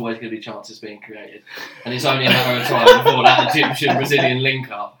 there's always going to be chances being created. And it's only a matter of time before that Egyptian-Brazilian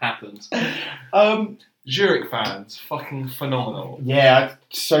link-up happens. Zurich fans, fucking phenomenal. Yeah, I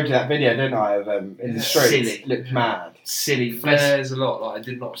showed you that video, didn't I, of them in the Yeah. streets. Silly. It looked mad. Silly. Best. Flares a lot. Like I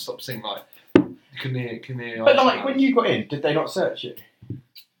did not stop singing. Like you couldn't hear. But like, when you got in, did they not search you?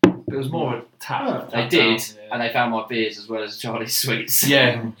 it was more a tap. Oh. They tap did, down, and they found my beers as well as Charlie's sweets.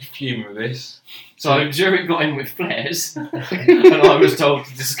 yeah, fuming with this. So Zurich got in with flares, and I was told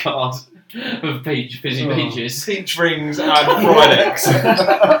to discard of fizzy peaches. Peach rings and fried eggs.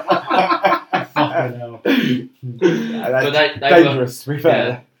 Fucking hell. Yeah, But that's they dangerous, to be were, fair.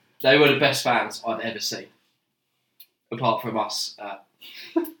 yeah, they were the best fans I've ever seen, apart from us at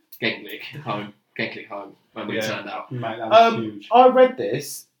Genklik home, when we Yeah. turned out. Mate, that was huge. I read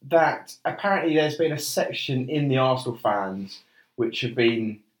this, that apparently there's been a section in the Arsenal fans which have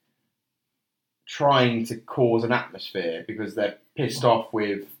been trying to cause an atmosphere because they're pissed off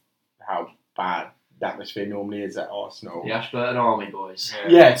with how bad the atmosphere normally is at Arsenal. The Ashburton Army boys.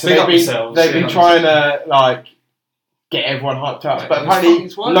 Yeah, so Big up they've yourselves, been big up trying to like get everyone hyped up, Mate, but it's apparently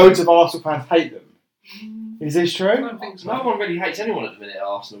fucking working. loads of Arsenal fans hate them. Is this I true? don't think so. No one really hates anyone at the minute at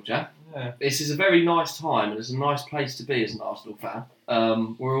Arsenal, Jack. Yeah. This is a very nice time and it's a nice place to be as an Arsenal fan.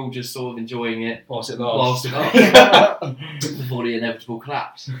 We're all just sort of enjoying it Whilst it whilst lasts. it lasts before the inevitable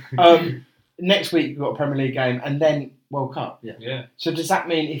collapse. Next week we've got a Premier League game and then World Cup. Yeah. So does that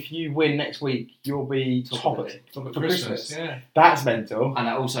mean if you win next week, you'll be top of it Top of for Christmas. Christmas? Yeah. That's mental. And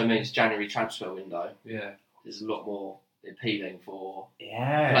that also means January transfer window Yeah. is a lot more appealing for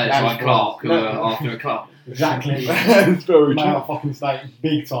Yeah. players that's like Clark who no. are after a club. Exactly. That's very Mate, true. I fucking stay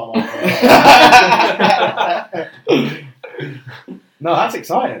big time. No, that's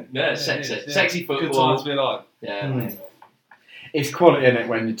exciting. Yeah, Yeah, sexy. it is, yeah. Sexy Good football. times to be alive. Yeah. Mm. It's quality in it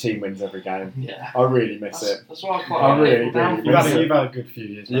when your team wins every game. Yeah. I really miss it. That's why I quite I like really Liverpool down. do. You've had a good few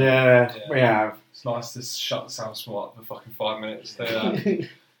years. Mate. Yeah, Yeah. we have. It's nice to shut the sound smart for fucking 5 minutes. Do that.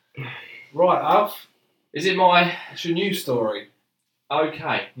 Right, Alf. Is it my... It's your news story.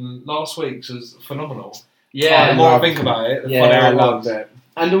 Okay. Last week's was phenomenal. The Yeah. more I loved think about it, the Yeah, funnier I it loved was. it.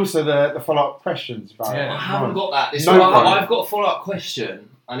 And also the follow-up questions about Yeah. it. I haven't got that. This No one, problem. I've got a follow-up question,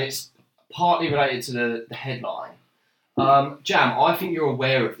 and it's partly related to the headline. Jam, I think you're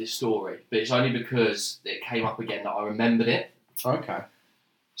aware of this story, but it's only because it came up again that I remembered it. Okay.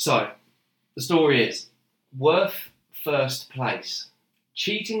 So, the story is, Worth first place,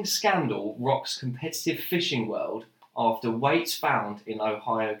 Cheating scandal rocks competitive fishing world after weights found in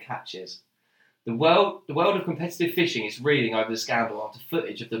Ohio catches. The world of competitive fishing is reeling over the scandal after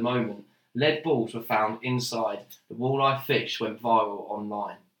footage of the moment lead balls were found inside the walleye fish went viral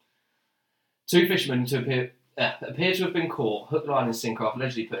online. 2 fishermen appear to have been caught hook, line and sinker after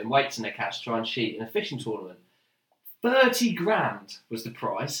allegedly putting weights in their catch to try and cheat in a fishing tournament. 30 grand was the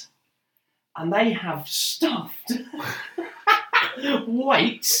prize, and they have stuffed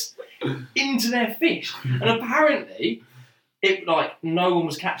weights into their fish. And apparently, no one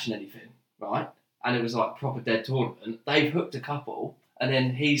was catching anything, right? And it was like a proper dead tournament. They've hooked a couple, and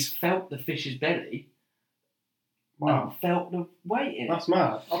then he's felt the fish's belly. Wow. And felt the weight in it. That's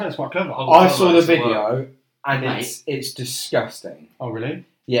mad. I think it's quite clever. I saw the video and it's disgusting. Oh, really?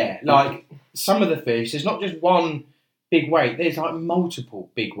 Yeah, like some of the fish, there's not just one big weight, there's like multiple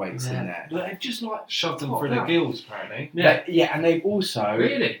big weights in there. They've just shoved them through the gills, apparently. Yeah. And they've also...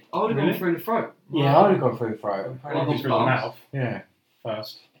 Really? I would have gone through the throat. Yeah, I would have gone through the throat. I've gone through the mouth. Yeah.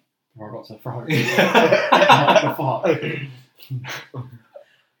 First. Before I got to the throat.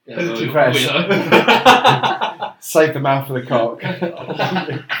 Too fresh. Save the mouth for the cock.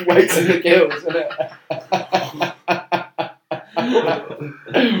 Weights in the gills, isn't it?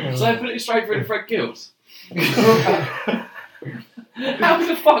 So I put it straight through the front gills. How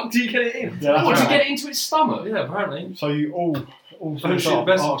the fuck do you get it in? Yeah, What, do you get it into its stomach? Yeah, apparently. So you all Don't shoot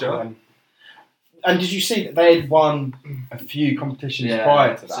messenger. then. And did you see that they had won a few competitions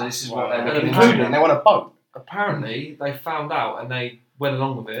prior to that? So this is what they're Wow. looking Including, at. they won a boat. Apparently, they found out and they went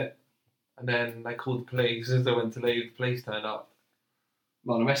along with it, and then they called the police. As they went to leave, the police turned up.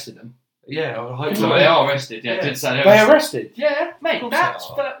 Well, arrested them. Yeah, I hope So so. they are arrested, yeah. Yeah. Did say They arrested? Yeah, mate, course that's...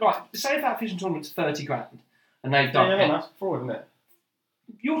 they Right, say that fishing tournament's 30 grand, and they've Yeah, done... that's fraud, isn't it?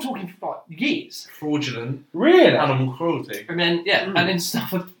 You're talking, like, years. Fraudulent Really? animal cruelty. And then, and then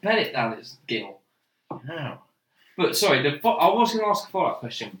stuff a pellet down its gill. Wow. But, sorry, I was going to ask a follow-up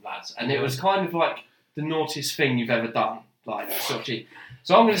question, lads, and it was kind of like the naughtiest thing you've ever done, like, sort of cheap.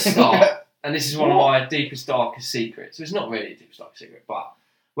 So I'm going to start, and this is one of my deepest, darkest secrets. It's not really a deepest, darkest secret, but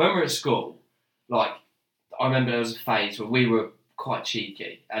when we were at school, like, I remember there was a phase where we were quite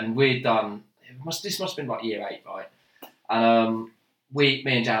cheeky, and we'd done, this must have been like year 8, right? And me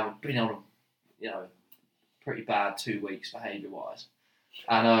and Jan had been on, pretty bad 2 weeks behaviour-wise.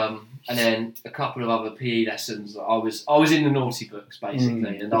 And then a couple of other PE lessons. I was in the naughty books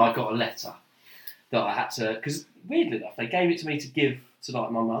basically, and I got a letter that I had to, because weirdly enough they gave it to me to give to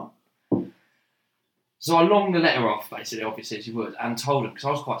like my mum. So I longed the letter off basically, obviously as you would, and told them, because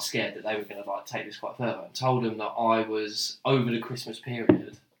I was quite scared that they were going to like take this quite further, and told them that I was over the Christmas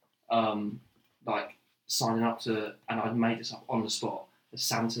period, like signing up to, and I'd made this up on the spot, the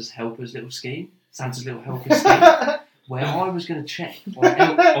Santa's Helpers little scheme, Santa's Little Helpers scheme. Where I was going to check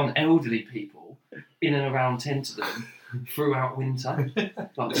on elderly people in and around 10 to them throughout winter,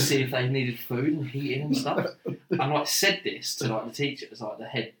 like to see if they needed food and heating and stuff. And like said this to like the teachers, like the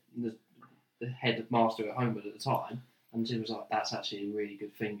head master at Homewood at the time, and she was like, "That's actually a really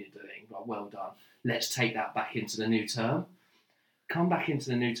good thing you're doing. Like, well done. Let's take that back into the new term." Come back into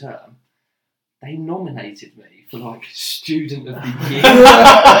the new term. They nominated me for like Student of the Year,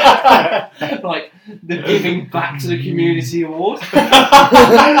 like the Giving Back to the Community Award. Is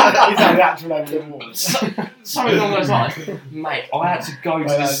that the actual name of the award? Something along those lines, mate. I had to go to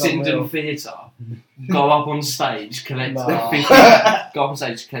the Sindon Theatre, go up on stage, collect go up on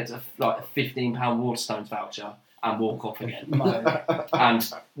stage, collect a £15 Waterstones voucher, and walk off again.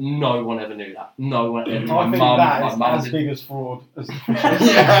 And no one ever knew that. No one. I think that is as big as fraud as the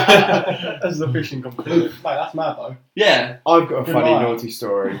fishing, as the fishing competition. Mate, that's mad though. Yeah. I've got a funny naughty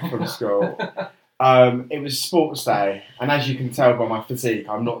story from school. It was sports day, and as you can tell by my physique,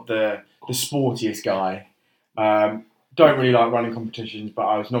 I'm not the sportiest guy. Don't really like running competitions, but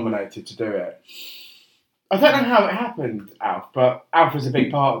I was nominated to do it. I don't know how it happened, Alf, but Alf was a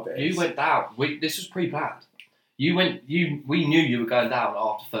big part of this. You went down. This was pre-planned. We knew you were going down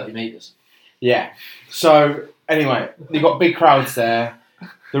after 30 metres. Yeah. So, anyway, you've got big crowds there.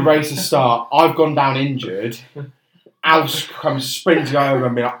 The races start. I've gone down injured. Alf comes sprinting over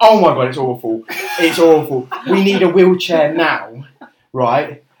and being like, "Oh my God, it's awful. It's awful. We need a wheelchair now."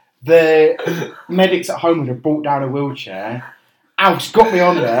 Right? The medics at home would have brought down a wheelchair. Alf's got me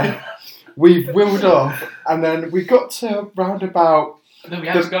on there. We've wheeled off, and then we got to round about... And then we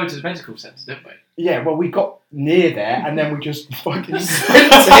had to go to the medical centre, didn't we? Yeah, well, we got near there and then we just fucking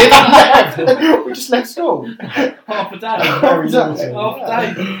sprinted and left. We just left school. Half a day. Very Exactly. naughty.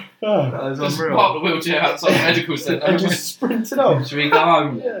 Half a day. Oh, That is Just unreal. park the wheelchair outside the medical centre. and just sprinted off. Should we go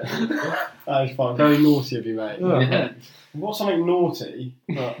home? That is fun. Very naughty of you, mate. Yeah. What's something naughty?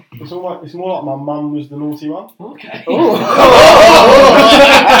 But it's more like my mum was the naughty one. Okay. Oh.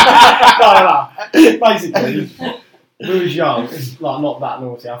 No. Basically, we was young. It's like not that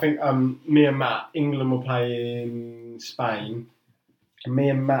naughty. I think me and Matt, England were playing Spain. Me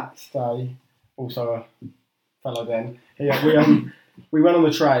and Matt stay, also a fellow then. We went on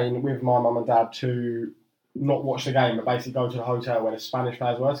the train with my mum and dad to not watch the game, but basically go to the hotel where the Spanish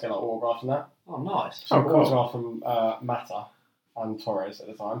players were to get like autographs and that. Oh, nice. So Oh, we got cool. autographs from Mata and Torres at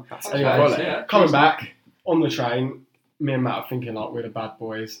the time. Okay, Anyway, yeah. coming back on the train, me and Matt are thinking like we're the bad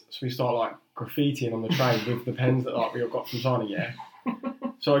boys, so we start like graffitiing on the train with the pens that like we got from signing. Yeah.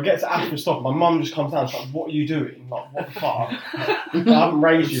 So I get to Ashford stop. My mum just comes down. She's like, "What are you doing? Like, what the fuck? I haven't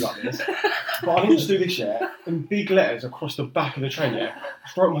raised you like this." But I didn't just do this yet. In big letters across the back of the train. Yeah,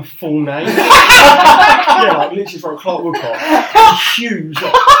 I wrote my full name. Yeah, like literally wrote Clark Woodcock. Huge.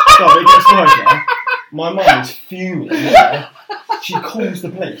 Like, so it gets worse. Yeah. My mum is fuming. Yeah. She calls the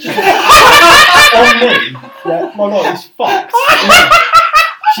police. On me. Yeah, my life is fucked. Yeah.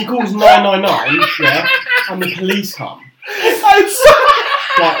 She calls 999, yeah, and the police come.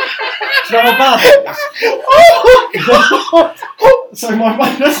 Like, do you know how bad that is? So my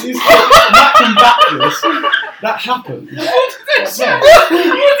mum, this is looking back to this, that happened. What did they say? What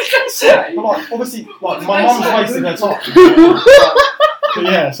did they say? But like, obviously, like my mum's wasting her time. But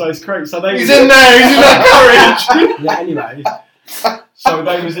yeah, so it's crazy. So they He's in there, he's in that courage. Yeah, anyway. So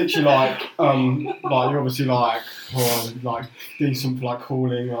they was literally like you're obviously like decent for like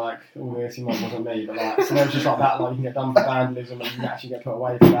calling, like all this, and like wasn't me, but like so they was just like that, like you can get done for vandalism and you can actually get put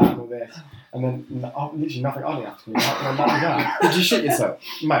away for that and all this. And then literally nothing, I didn't have to do that, and then that was that. Did you shit yourself?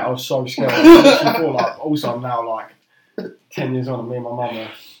 Mate, I was so scared. I literally thought like also I'm now like 10 years on and me and my mum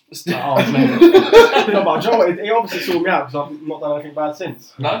are arms naked. No, but do you know what, he obviously saw me out because I've not done anything bad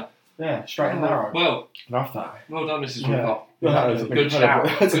since. No? Yeah, straight and narrow. Well, Love that. well done, Mrs. Yeah. Woodcock. That was a Good shout.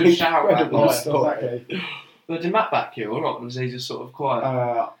 that's an Good shout. incredible Yeah, story. exactly. But did Matt back you or not? Or was he just sort of quiet?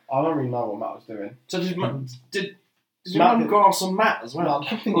 I don't really know what Matt was doing. So did your Matt mum did- grass on Matt as well? No,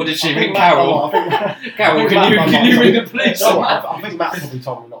 I think- Or did she I ring think Matt- Carol? I think Carol, I think can Matt- you ring the police No, on Matt? I think Matt probably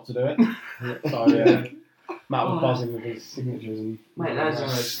told me not to do it. So yeah, Matt was buzzing with his signatures and. Mate,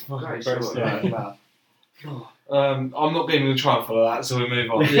 that's a great story. Yeah, it was mad. I'm not going to try and follow that, so we move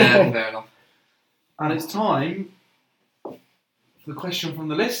on. Yeah, fair enough. And it's time for the question from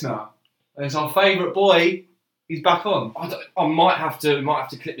the listener. And it's our favourite boy. He's back on. I might have to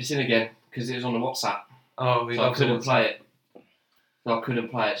clip this in again because it was on the WhatsApp, Oh, we so I love couldn't it. play it.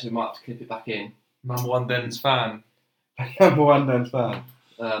 So we might have to clip it back in. Number one Den's fan. Number one Den's fan.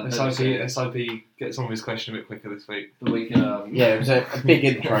 SIP gets on with his question a bit quicker this week. But we can. Yeah, it was a big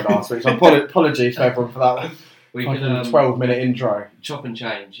intro last week, so apologies to everyone for that one. We Fucking can 12-minute intro. chop and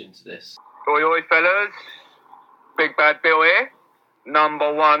change into this. Oi, oi, fellas. Big Bad Bill here.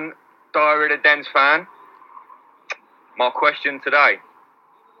 Number one Diary of the Dens fan. My question today.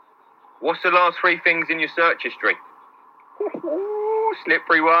 What's the last three things in your search history?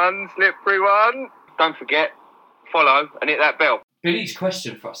 Slippery one, slippery one. Don't forget, follow and hit that bell. Billy's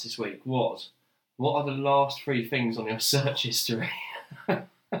question for us this week was, what are the last three things on your search history?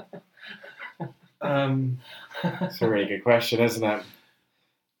 It's a really good question, isn't it?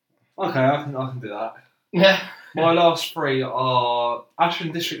 Okay, I can do that. Yeah. My last three are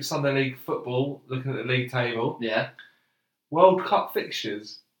Ashton District Sunday League football, looking at the league table. Yeah. World Cup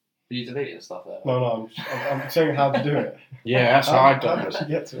fixtures. Are you deleting stuff there? No, I'm saying how to do it. Yeah, that's how I How done to it. actually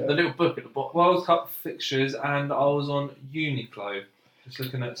get to The it. little book at the bottom. World Cup fixtures, and I was on Uniqlo, just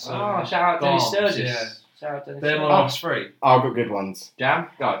looking at some. Shout out Dennis garms, Sturgis. Yeah. Shout out Dennis They're my Sturgis. last three. I've got good ones. Jam,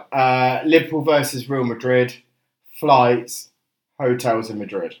 go. Liverpool versus Real Madrid, flights, hotels in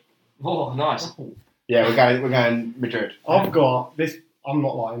Madrid. Oh, nice. Yeah, we're going Madrid. I've got this. I'm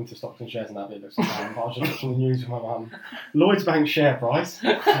not like into stocks and shares and that bit looks like that, but I was just watching the news with my mum. Lloyds Bank share price.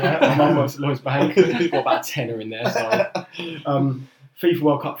 Yeah, my mum works at Lloyds Bank. Got about a tenner in there. So, FIFA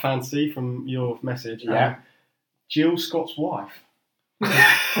World Cup fantasy from your message. Yeah. Jill Scott's wife.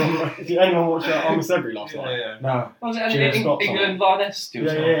 Did anyone watch I'm a Celebrity last night? Yeah. No. Was it Jill Scott England Lioness?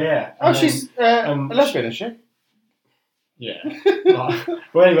 Yeah. Oh, And she's a lesbian, is she? Yeah. Like,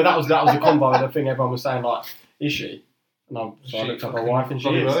 well, anyway, that was the combo of the thing everyone was saying, like, is she? And so I looked up her wife and she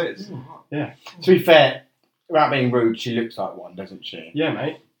Bloody is. well is. To be fair, without being rude, she looks like one, doesn't she? Yeah,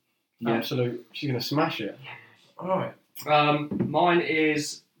 mate. Yeah. Absolute. She's going to smash it. Alright. Mine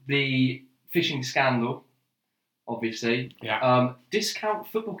is the Fishing scandal, obviously. Yeah.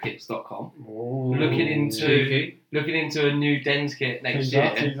 Discountfootballkits.com. Ooh. Looking into a new Dens kit next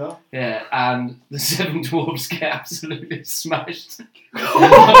year. Teaser. Yeah, and the Seven Dwarfs get absolutely smashed.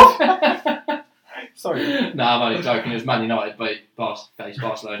 Sorry. No, I'm only joking. It was Man United beat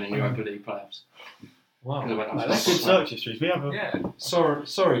Barcelona in Europa League playoffs. Wow. Because it went up No, to that's good Barcelona. search histories. We have a Yeah.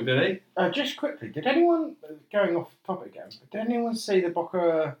 Sorry, Billy. Just quickly, did anyone, going off topic again, did anyone see the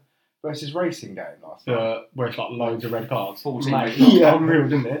Boca versus Racing game last night? where it's like loads of red cards. 14 Mate, red that's cards. unreal,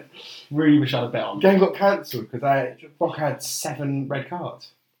 didn't it? Really wish I had a bet on. The game got cancelled because Boca had 7 red cards.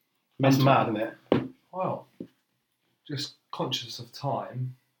 That's mad, isn't it? Wow. Just conscious of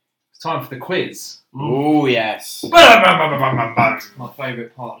time. It's time for the quiz. Oh, yes. My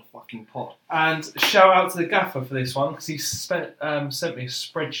favourite part of the fucking pod. And shout out to the gaffer for this one because he sent me a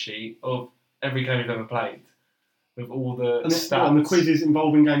spreadsheet of every game we've ever played with all the stats. And the quizzes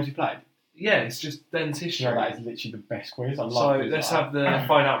involving games you played. Yeah, it's just Dens history. Yeah, that is literally the best quiz. I love So quizzes let's like have the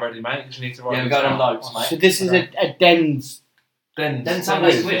phone out ready, mate, because you need to write Yeah, we're this going on down. notes, mate. So this is a Dens. Dens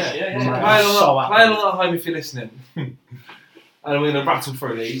Sunday quiz. yeah. Yeah. Right. Play So along, happy. play along at home if you're listening. And we're going to rattle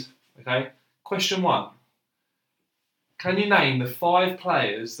through these. Okay. Question 1. Can you name the 5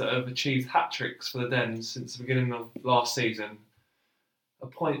 players that have achieved hat-tricks for the Dens since the beginning of last season? A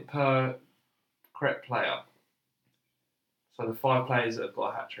point per correct player. So the 5 players that have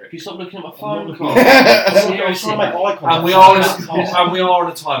got a hat-trick. If you stop looking at my I'm phone, not Carl. looking at I'm Seriously, trying to make mate. eye contact. And we are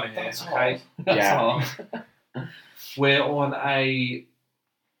on a timer here, That's okay? hard. That's Yeah. hard. We're on a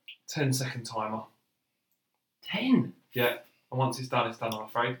 10-second timer. 10. Yeah. And once it's done, I'm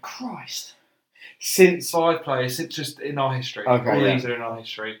afraid. Christ. Since 5 players, it's just in our history. Okay, All yeah. these are in our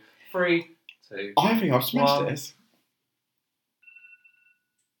history. 3, 2. I think I've smashed One. this.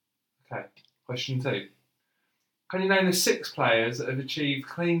 Okay. Question 2. Can you name the 6 players that have achieved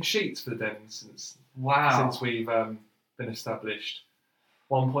clean sheets for the Dens since we've been established?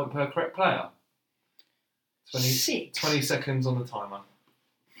 1 point per correct player. 6. 20 seconds on the timer.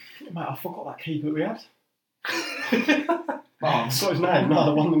 Mate, I forgot that keeper that we had. Oh, What's his name? No,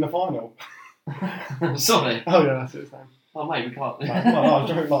 the one in the final. sorry. Oh yeah, that's his name. Oh, mate, we can't. No, I was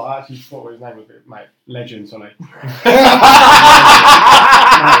joking. Like, I actually forgot what his name was. But, mate, legend, Sonny.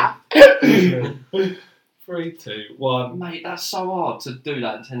 3, 2, 1. Mate, that's so hard to do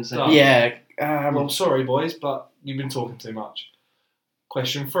that in 10 seconds. Yeah. Well, sorry, boys, but you've been talking too much.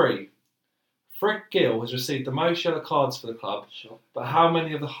 Question 3. Fred Gill has received the most yellow cards for the club, Sure. but how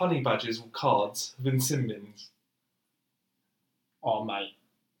many of the honey badgers cards have been sin bins? Oh, mate.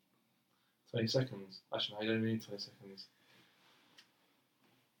 20 seconds. Actually, no, you don't need 20 seconds.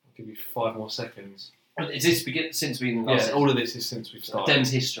 I'll give you 5 more seconds. Is this since we Yeah, all of this is since we've started. Dens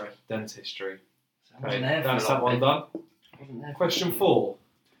history. Dens history. So I wasn't there for That's a that lot, one mate. done. I wasn't there for Question 4.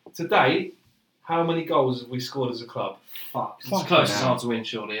 To date, how many goals have we scored as a club? Fuck. It's Fucking close as hell. hard to win,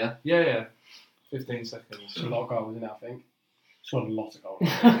 surely, yeah? Yeah. 15 It's seconds. a lot of goals, isn't it, I think? It's got a lot of goals.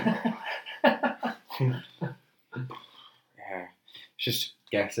 Yeah. It's just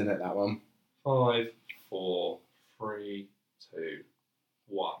guessing at that one. 5, 4, 3, 2,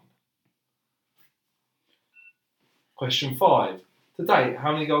 1. Question 5. To date,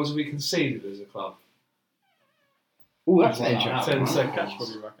 how many goals have we conceded as a club? Oh, That's that's like interesting. 10 Catch seconds.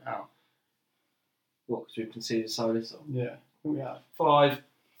 probably work it out. What, because we've conceded so little? Yeah. I think we have. 5,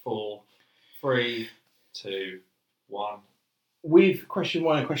 4, 3, 2, 1. With question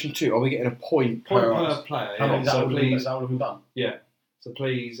 1 and question 2, are we getting a point Point per per us? player. How Yeah. many is that So all please, we've done? so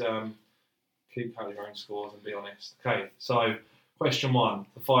please keep counting your own scores and be honest. Okay, so question 1.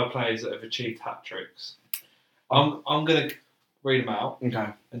 The 5 players that have achieved hat tricks. I'm going to read them out Okay.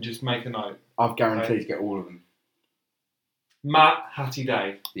 and just make a note. I've guaranteed to get all of them. Matt Hattie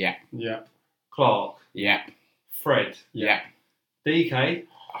Day, Yeah. Clark, Yeah. Fred, Yeah. DK.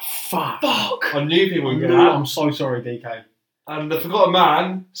 Fuck. I knew people would get No, that. I'm so sorry, DK. And the forgotten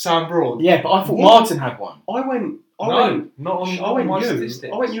man, Sam Broad. Yeah, but I thought What? Martin had one. I went No, not on I went my you.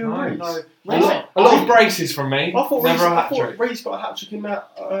 statistics. I went you and no, Reece. no. Reece- A lot of braces from me. I thought Never a hat Reece trick. got a hat trick in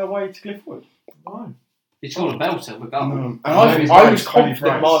that way to Cliffwood. No. It's called a belter with that one. And No, I it's was Reece, confident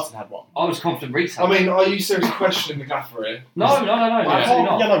Reece. Martin had one. I was confident Reece had I mean, it. are you seriously questioning the gaffer here? No, I absolutely can't,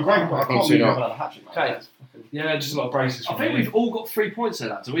 not. yeah, no, great. I can't Absolutely believe you not. haven't had a hat trick, mate. Okay. That's fucking- Yeah, just a lot of braces I from think me. we've all got 3 points at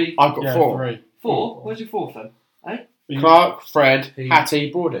that. Do we? I've got Yeah, 4. 3. 4? Where's your 4th then? Clark, Fred, He-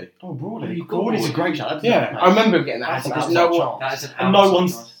 Hattie, Broady. Oh, Broady. You got Broady's a Broady. great shot. Yeah, I remember getting that That's Hattie an because no outside one. chance. That is an And no outside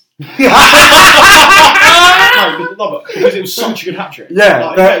one's- choice. No, because it was such a good hat trick. Yeah,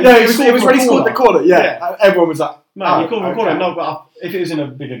 Like, it you was scored when he from scored the corner. Yeah, Yeah. everyone was like, No, oh, you call okay. it. No, but if it was in a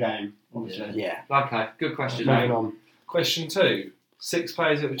bigger game, obviously. Yeah. Okay, good question, Moving mate. on. Question 2. 6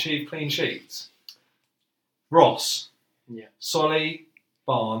 players that have achieved clean sheets. Ross. Yeah. Solly.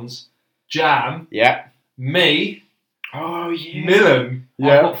 Barnes. Jam. Yeah. Me. Oh, yeah. Millen.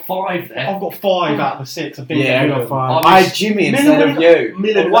 I've got 5 there. I've got 5 out of the 6. I think. Yeah, I got Milan. 5. I had Jimmy instead of you.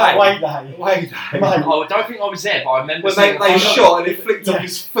 Milan Away. away day. Wait. Mate, I don't think I was there, but I remember When seeing they shot and he flicked off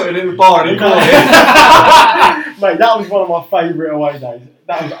his foot and hit the bar and he caught it. Mate, that was one of my favourite away days.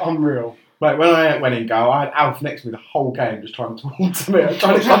 That was unreal. Mate, when I went in goal, I had Alf next to me the whole game just trying to talk to me. I was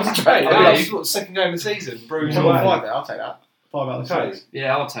trying to concentrate. That was what, second game of the season. Bruce I've got away. 5 there, I'll take that. 5 out of the Okay. 6.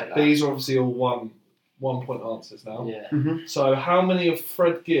 Yeah, I'll take that. These are obviously all one point answers now. Yeah. Mm-hmm. So how many of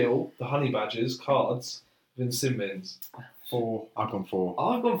Fred Gill, the Honey Badgers, cards have been sin bins? 4. I've gone 4.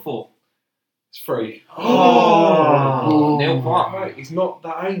 I've gone 4. It's 3. Oh. 0-1. Right, he's not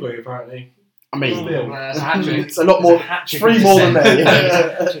that angry apparently. I mean, Still. That's a hat trick. it's a lot more. Hat trick 3 of more than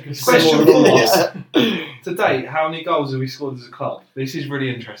descent. me. Question More than four. me. To date, how many goals have we scored as a club? This is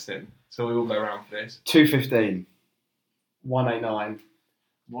really interesting. So we will go around for this. 215. 189.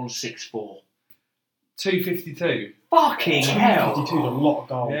 164. 252. Fucking hell. 52 is a lot of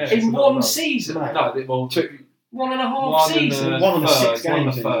goals. Yeah. In It's a lot one of goals. season. Mate. No, well, 1.5 one in seasons. the One in the third, 6 one in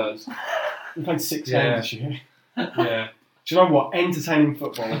games, the third. We played 6 Yeah. games this year. Yeah. Do you know what? Entertaining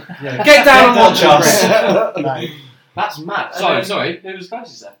football. Yeah. Get down and watch us. Mate, That's mad. Sorry, who was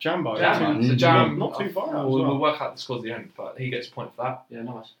closest there? Jambo. Jam. yeah. So Jam, Not too far out as We'll well. work out the scores at the end, but he gets a point for that. Yeah,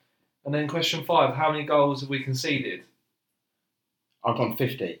 nice. And then question 5: how many goals have we conceded? I've gone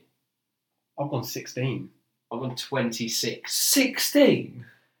 50. I've gone 16. I've gone 26. 16.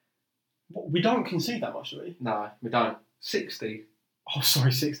 We don't concede that much, do we? No, we don't. 60. Oh,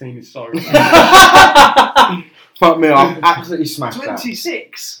 sorry, 16 is so. Fuck me, I've absolutely smashed that.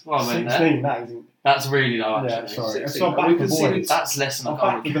 26. Well, I mean, 16, that is. that's really low, Yeah, actually. sorry. It's 16. not back We the conceded- boys. That's less than a I've goal.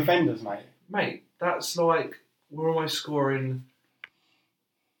 backed the defenders, mate. Mate, that's like we're almost scoring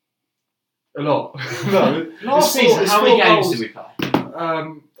a lot. No, Last it's season, it's how many 4 games goals. did we play?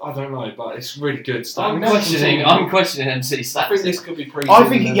 I don't know, but it's really good stuff. I'm questioning MC stats. I think this could be pre. I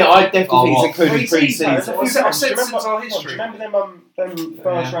think, yeah, I definitely think it's included Pre-season. pre-season. I've said Do you since our Do history. you remember them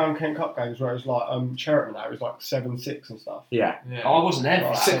first round Kent Cup games where it was like Cheriton now, it was like 7-6 and stuff? Yeah. Yeah. I wasn't there for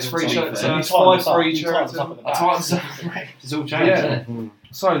Right. that. 6-3 to be Cheriton, fair. You tightened us up, 5-3 you tightened us up at the Cheriton. back. Times up. It's all changed, Yeah. isn't it?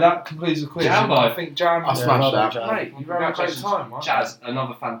 So that concludes the quiz. Jambo. I think Jam. I smashed that. Jam. Mate, you've had a great time, right? Chaz,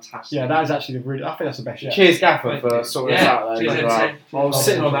 another fantastic. Yeah, that is actually the really. I think that's the best yet. Cheers, Gaffer, Thank for you. sorting us out there. cheers, as well. MC. I was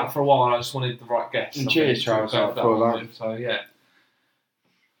sitting on that for a while and I just wanted the right guest. And I cheers, think, Charles, to go with for one that. with. So yeah.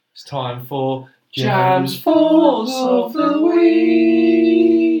 It's time for Jam's Force of the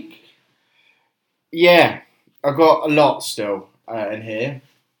Week. Yeah, I've got a lot still in here.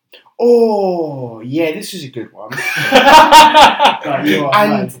 Oh, yeah, this is a good one. No, you are,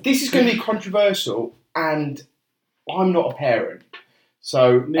 And mate. this is going to be controversial, and I'm not a parent.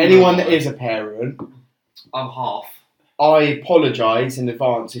 So, Neither anyone am that I. is a parent, I'm half. I apologise in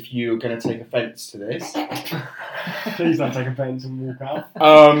advance if you're going to take offence to this. Please don't take offence and walk out.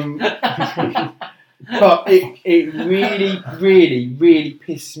 But it really, really, really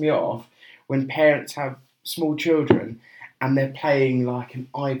pisses me off when parents have small children and they're playing like an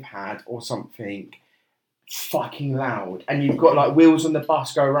iPad or something fucking loud, and you've got like Wheels on the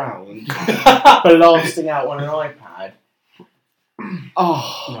Bus go round blasting out on an iPad.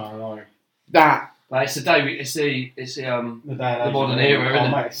 Oh, No. that Like, it's the day. It's the The day and The age modern of it. era, Oh, isn't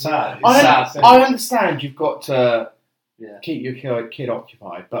it? mate, it's sad. It's I, sad. I understand you've got to Yeah. keep your kid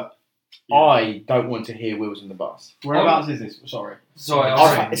occupied, but Yeah. I don't want to hear Wheels on the Bus. Whereabouts is this? Sorry. Sorry,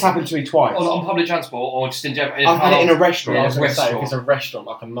 It's happened to me twice. on public transport or just in general. I've had it in a restaurant. I was going to say, if restaurant. it's a restaurant,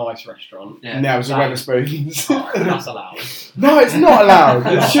 like a nice restaurant, Yeah. No, it was a That- Wetherspoons. that's allowed. No, it's not allowed.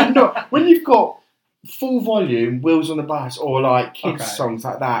 It should not. When you've got full volume, Wheels on the Bus, or like kids' Okay. songs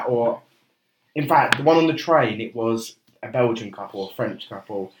like that, or in fact, the one on the train, it was a Belgian couple, a French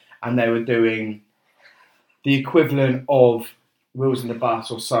couple, and they were doing the equivalent of Wheels on the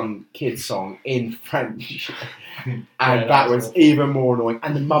Bus or some kids' song in French, and Yeah, that was was awful. even more annoying.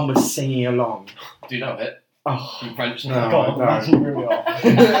 And the mum was singing along. Do you know it? Oh, In French. No. God, no. that's really off.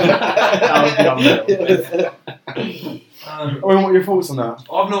 That would be unreal. I mean, what are your thoughts on that?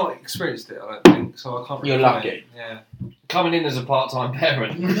 I've not experienced it, I don't think, so I can't. You're really lucky. comment. Yeah. Coming in as a part-time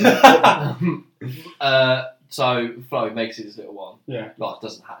parent. So Flo makes his little one. Yeah. Like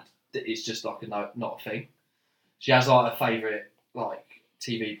doesn't have. It's just like not a thing. She has like her favourite like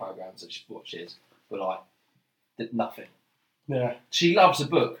TV programs that she watches, but like nothing. Yeah. She loves a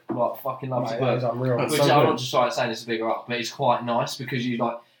book. Like fucking loves Mate, a that book. is unreal. That's Which so I'm good. not just trying to say this to big her up, but it's quite nice because you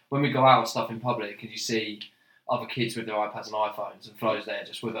like when we go out and stuff in public and you see other kids with their iPads and iPhones and Flo's there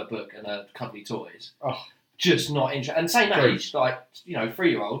just with her book and her cuddly toys. Oh. just not interested. And same True. age, like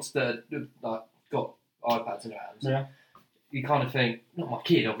 3-year-olds that like got iPads in their hands. Yeah. You kind of think, not my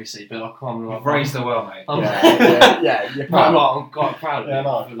kid, obviously, but like I'm like You've raised her well, mate. You're I'm quite proud of Yeah, it.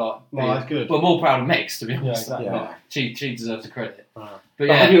 no. For, like, No, being- that's good. But more proud of Megs, to be Yeah, honest. exactly. Yeah. Like, she deserves the credit. Wow. But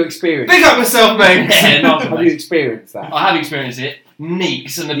But have yeah, you experienced? Big up yourself, mate. yeah, nice one, Have mate. you experienced that? I have experienced it.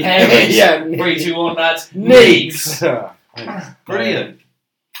 Neeks and the Yeah, parents. yeah. 3, 2, 1, lads. Neeks. Brilliant.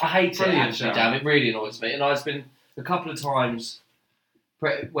 I hate Brilliant it, actually, shout. damn. It really annoys me. And there's been a couple of times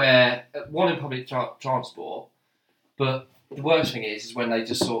where, one in public transport, but the worst thing is when they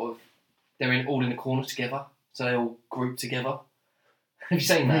just sort of, they're all in the corner together. So they all group together. Have you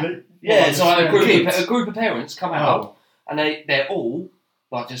seen that? Really? Yeah, What, so like kids? a group of parents come Oh. out and they're all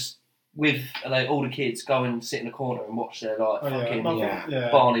like just with all the kids go and sit in the corner and watch their like Oh, yeah. fucking No, Yeah.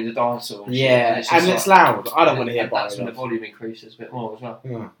 yeah. Barney the dinosaur. And shit. Yeah, it's and just it's like- loud. I don't want to hear and that's when the Barney. volume increases a bit more as well.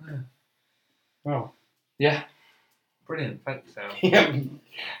 Yeah. Well, Yeah, Brilliant. Thanks, Sam.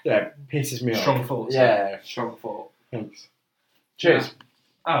 Yeah, pisses me off. Strong thoughts. Yeah, strong thought. thanks. Cheers.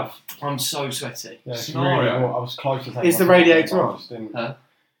 Av. I'm so sweaty. yeah, it's Scenario. really warm. I was close to taking Is the my radiator jacket, but I on? just didn't. Huh?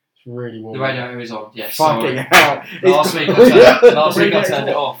 It's really warm. The radiator is on. Yes. Fucking sorry. hell. Last week I turned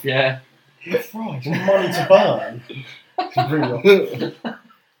it off. Yeah. Christ, money to burn. It's really off.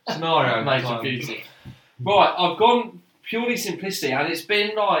 Scenario. Major time. beauty. Right, I've gone purely simplicity, and it's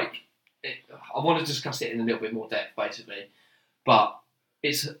been like I want to discuss it in a little bit more depth, basically. But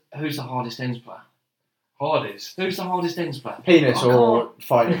it's who's the hardest ends player? Hardest. Who's the hardest ends player? Penis I or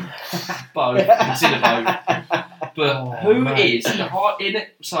fighting? Both. Consider both. But Oh, who man. is the hard in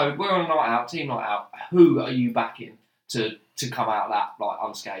it? So we're on a night out, team night out. Who are you backing to come out of that like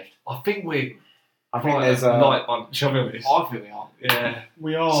unscathed? I think we're I think quite there's a a. light bunch, I'll be honest. I think we are. Yeah.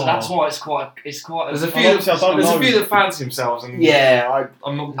 We are. So that's why it's quite. There's a Oh, few. obviously I don't There's a know. few that fancy themselves, and Yeah,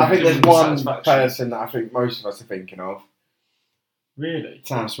 I'm not. I think there's giving them one satisfaction. person that I think most of us are thinking of. Really.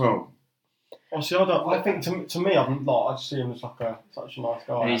 Sam Small. Oh, see, I don't. I think to me, I just see him as like such a nice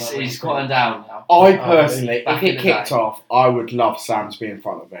guy. He's gotten down now. I personally, back if in it the kicked day. off, I would love Sam to be in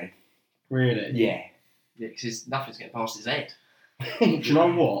front of me. Really. Yeah. Yeah, because nothing's getting past his head. Do you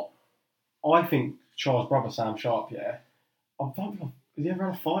know what? I think Charles' brother Sam Sharp. Yeah. I don't know. Has he ever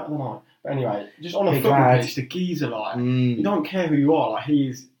had a fight? I don't know. But anyway, just on a Big football lad. pitch, the geezer like you Mm. don't care who you are. Like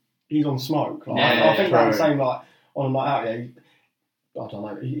he's on smoke. Like, Yeah, I think yeah, that's the true. same like on a night out. Yeah. I don't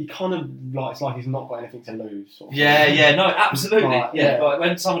know. He kind of like it's like he's not got anything to lose. Sort of thing. Yeah, no, absolutely. Right, yeah, yeah. like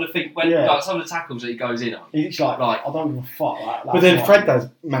when some of the Yeah. like some of the tackles that he goes in on. He's like, Right. I don't give a fuck. But then Fred does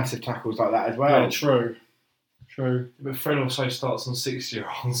massive tackles like that as well. Yeah, true. But Fred also starts on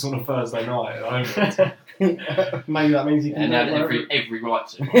 6-year-olds on a Thursday night at home. Maybe that means he can And do had it wherever- every right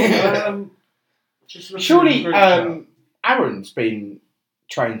to. Just looking Surely, at the group Aaron's been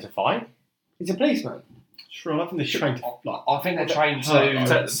trained to fight. He's a policeman. Sure, I don't think they're trained to like. I think they're trained chat.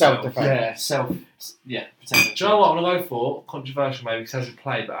 to Self-defense. Yeah. self. Yeah, protect Do you know what I'm going to go for? Controversial maybe because he hasn't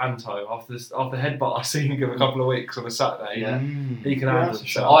played, but Anto, after the headbutt I've seen him give a couple of weeks on a Saturday, Yeah. he can Yeah, handle that's a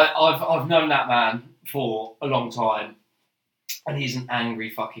himself. I've known that man for a long time, and he's an angry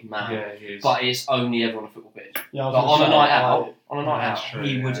fucking man. Yeah, he is. But it's only ever on a football pitch. Yeah, I was Like, gonna on a say, night like, out, That's true,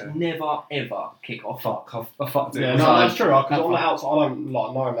 he would yeah. never ever kick off. I fucked it. Yeah, Yeah, no, So- that's true. Because on the outside, I don't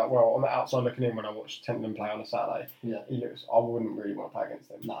like know him that well. On the outside looking in, when I watched Tottenham play on a Saturday, Yeah. he looks. I wouldn't really want to play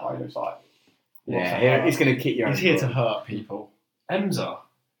against him. No. Like, he looks like. Yeah, he's going to kick you He's over. here to hurt people. Emza.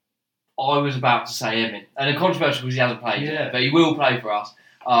 I was about to say Emin, and controversial because he hasn't played Yeah. yet, but he will play for us.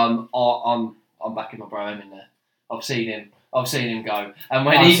 I'm backing my bro Emin there. I've seen him go, and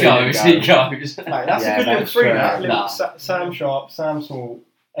when I've he seen him goes, go. he goes. Mate, that's Yeah, a good little that's three. true. That little Nah. Sam Sharp, Sam Small,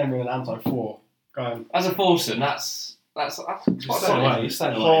 Emin, and Anto 4 going. As a foursome, that's quite Stay solid. away, stay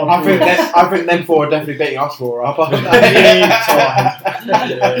away. Hard. I think them four are definitely beating us four up. Who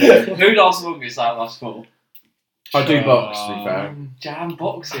lasts longest out of us four? I do box, to be fair. Jam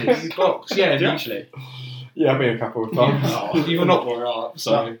boxes. Box, yeah, Do you actually? Yeah, I've been a couple of times. You're not more up,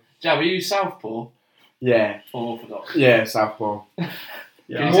 so. Jam, are you southpaw Yeah, or orthodox? yeah, Southpaw. Can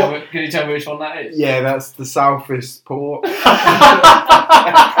Yeah. you tell me which one that is? Yeah, that's the southest port.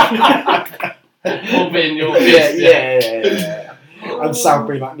 Or being your yeah, fist, yeah. And south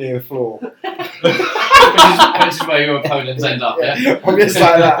being like near the floor. which is where your opponents end up, yeah? I'm just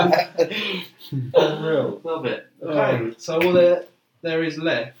like that. Real. Love it. Okay, so all there is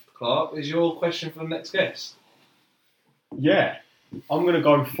left, Clark, is your question for the next guest. Yeah. I'm going to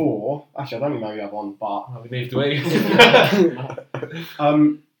go for. Actually, I don't even know you have one, but. Oh, we need to eat.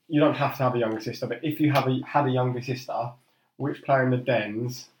 You don't have to have a younger sister, but if you had a younger sister, which player in the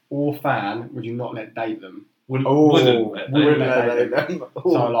Dens or fan would you not let date them? Wouldn't let let them. them. So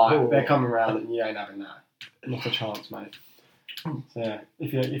like they're coming around and you ain't having that. Not a chance, mate. So yeah,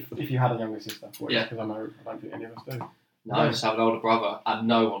 if you had a younger sister, Yeah. because I don't think any of us do. No, I just have an older brother and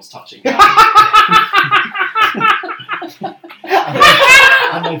no one's touching him.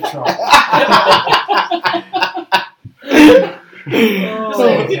 And they've tried.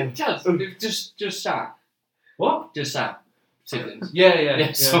 Just Sam. What? Just Sam. Siblings.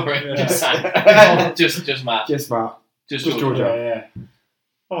 Yeah. Sorry, Yeah. just Sam. just Matt. Just Mark. Just Just Georgia. Georgia. Yeah.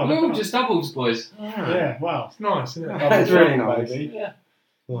 Oh, No, look, just doubles, boys. yeah. Wow. It's nice, isn't it? That's really nice. Baby. Yeah.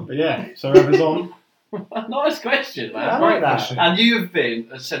 But yeah, so whoever's on. Nice question, man. I like that. And you have been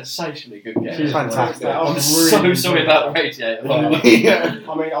a sensationally good guest. She's fantastic. That I'm was so really sorry good. about the radiator. Yeah.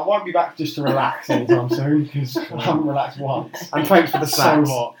 I mean, I won't be back just to relax anytime soon because I haven't relaxed once. And thanks for the So snacks.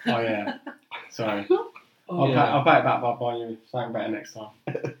 hot. Oh yeah. Sorry. Oh, I'll yeah. pay it back by buying you something better next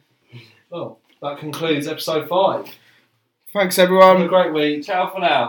time. Well, that concludes episode 5. Thanks, Have a everyone. great week. Ciao for now.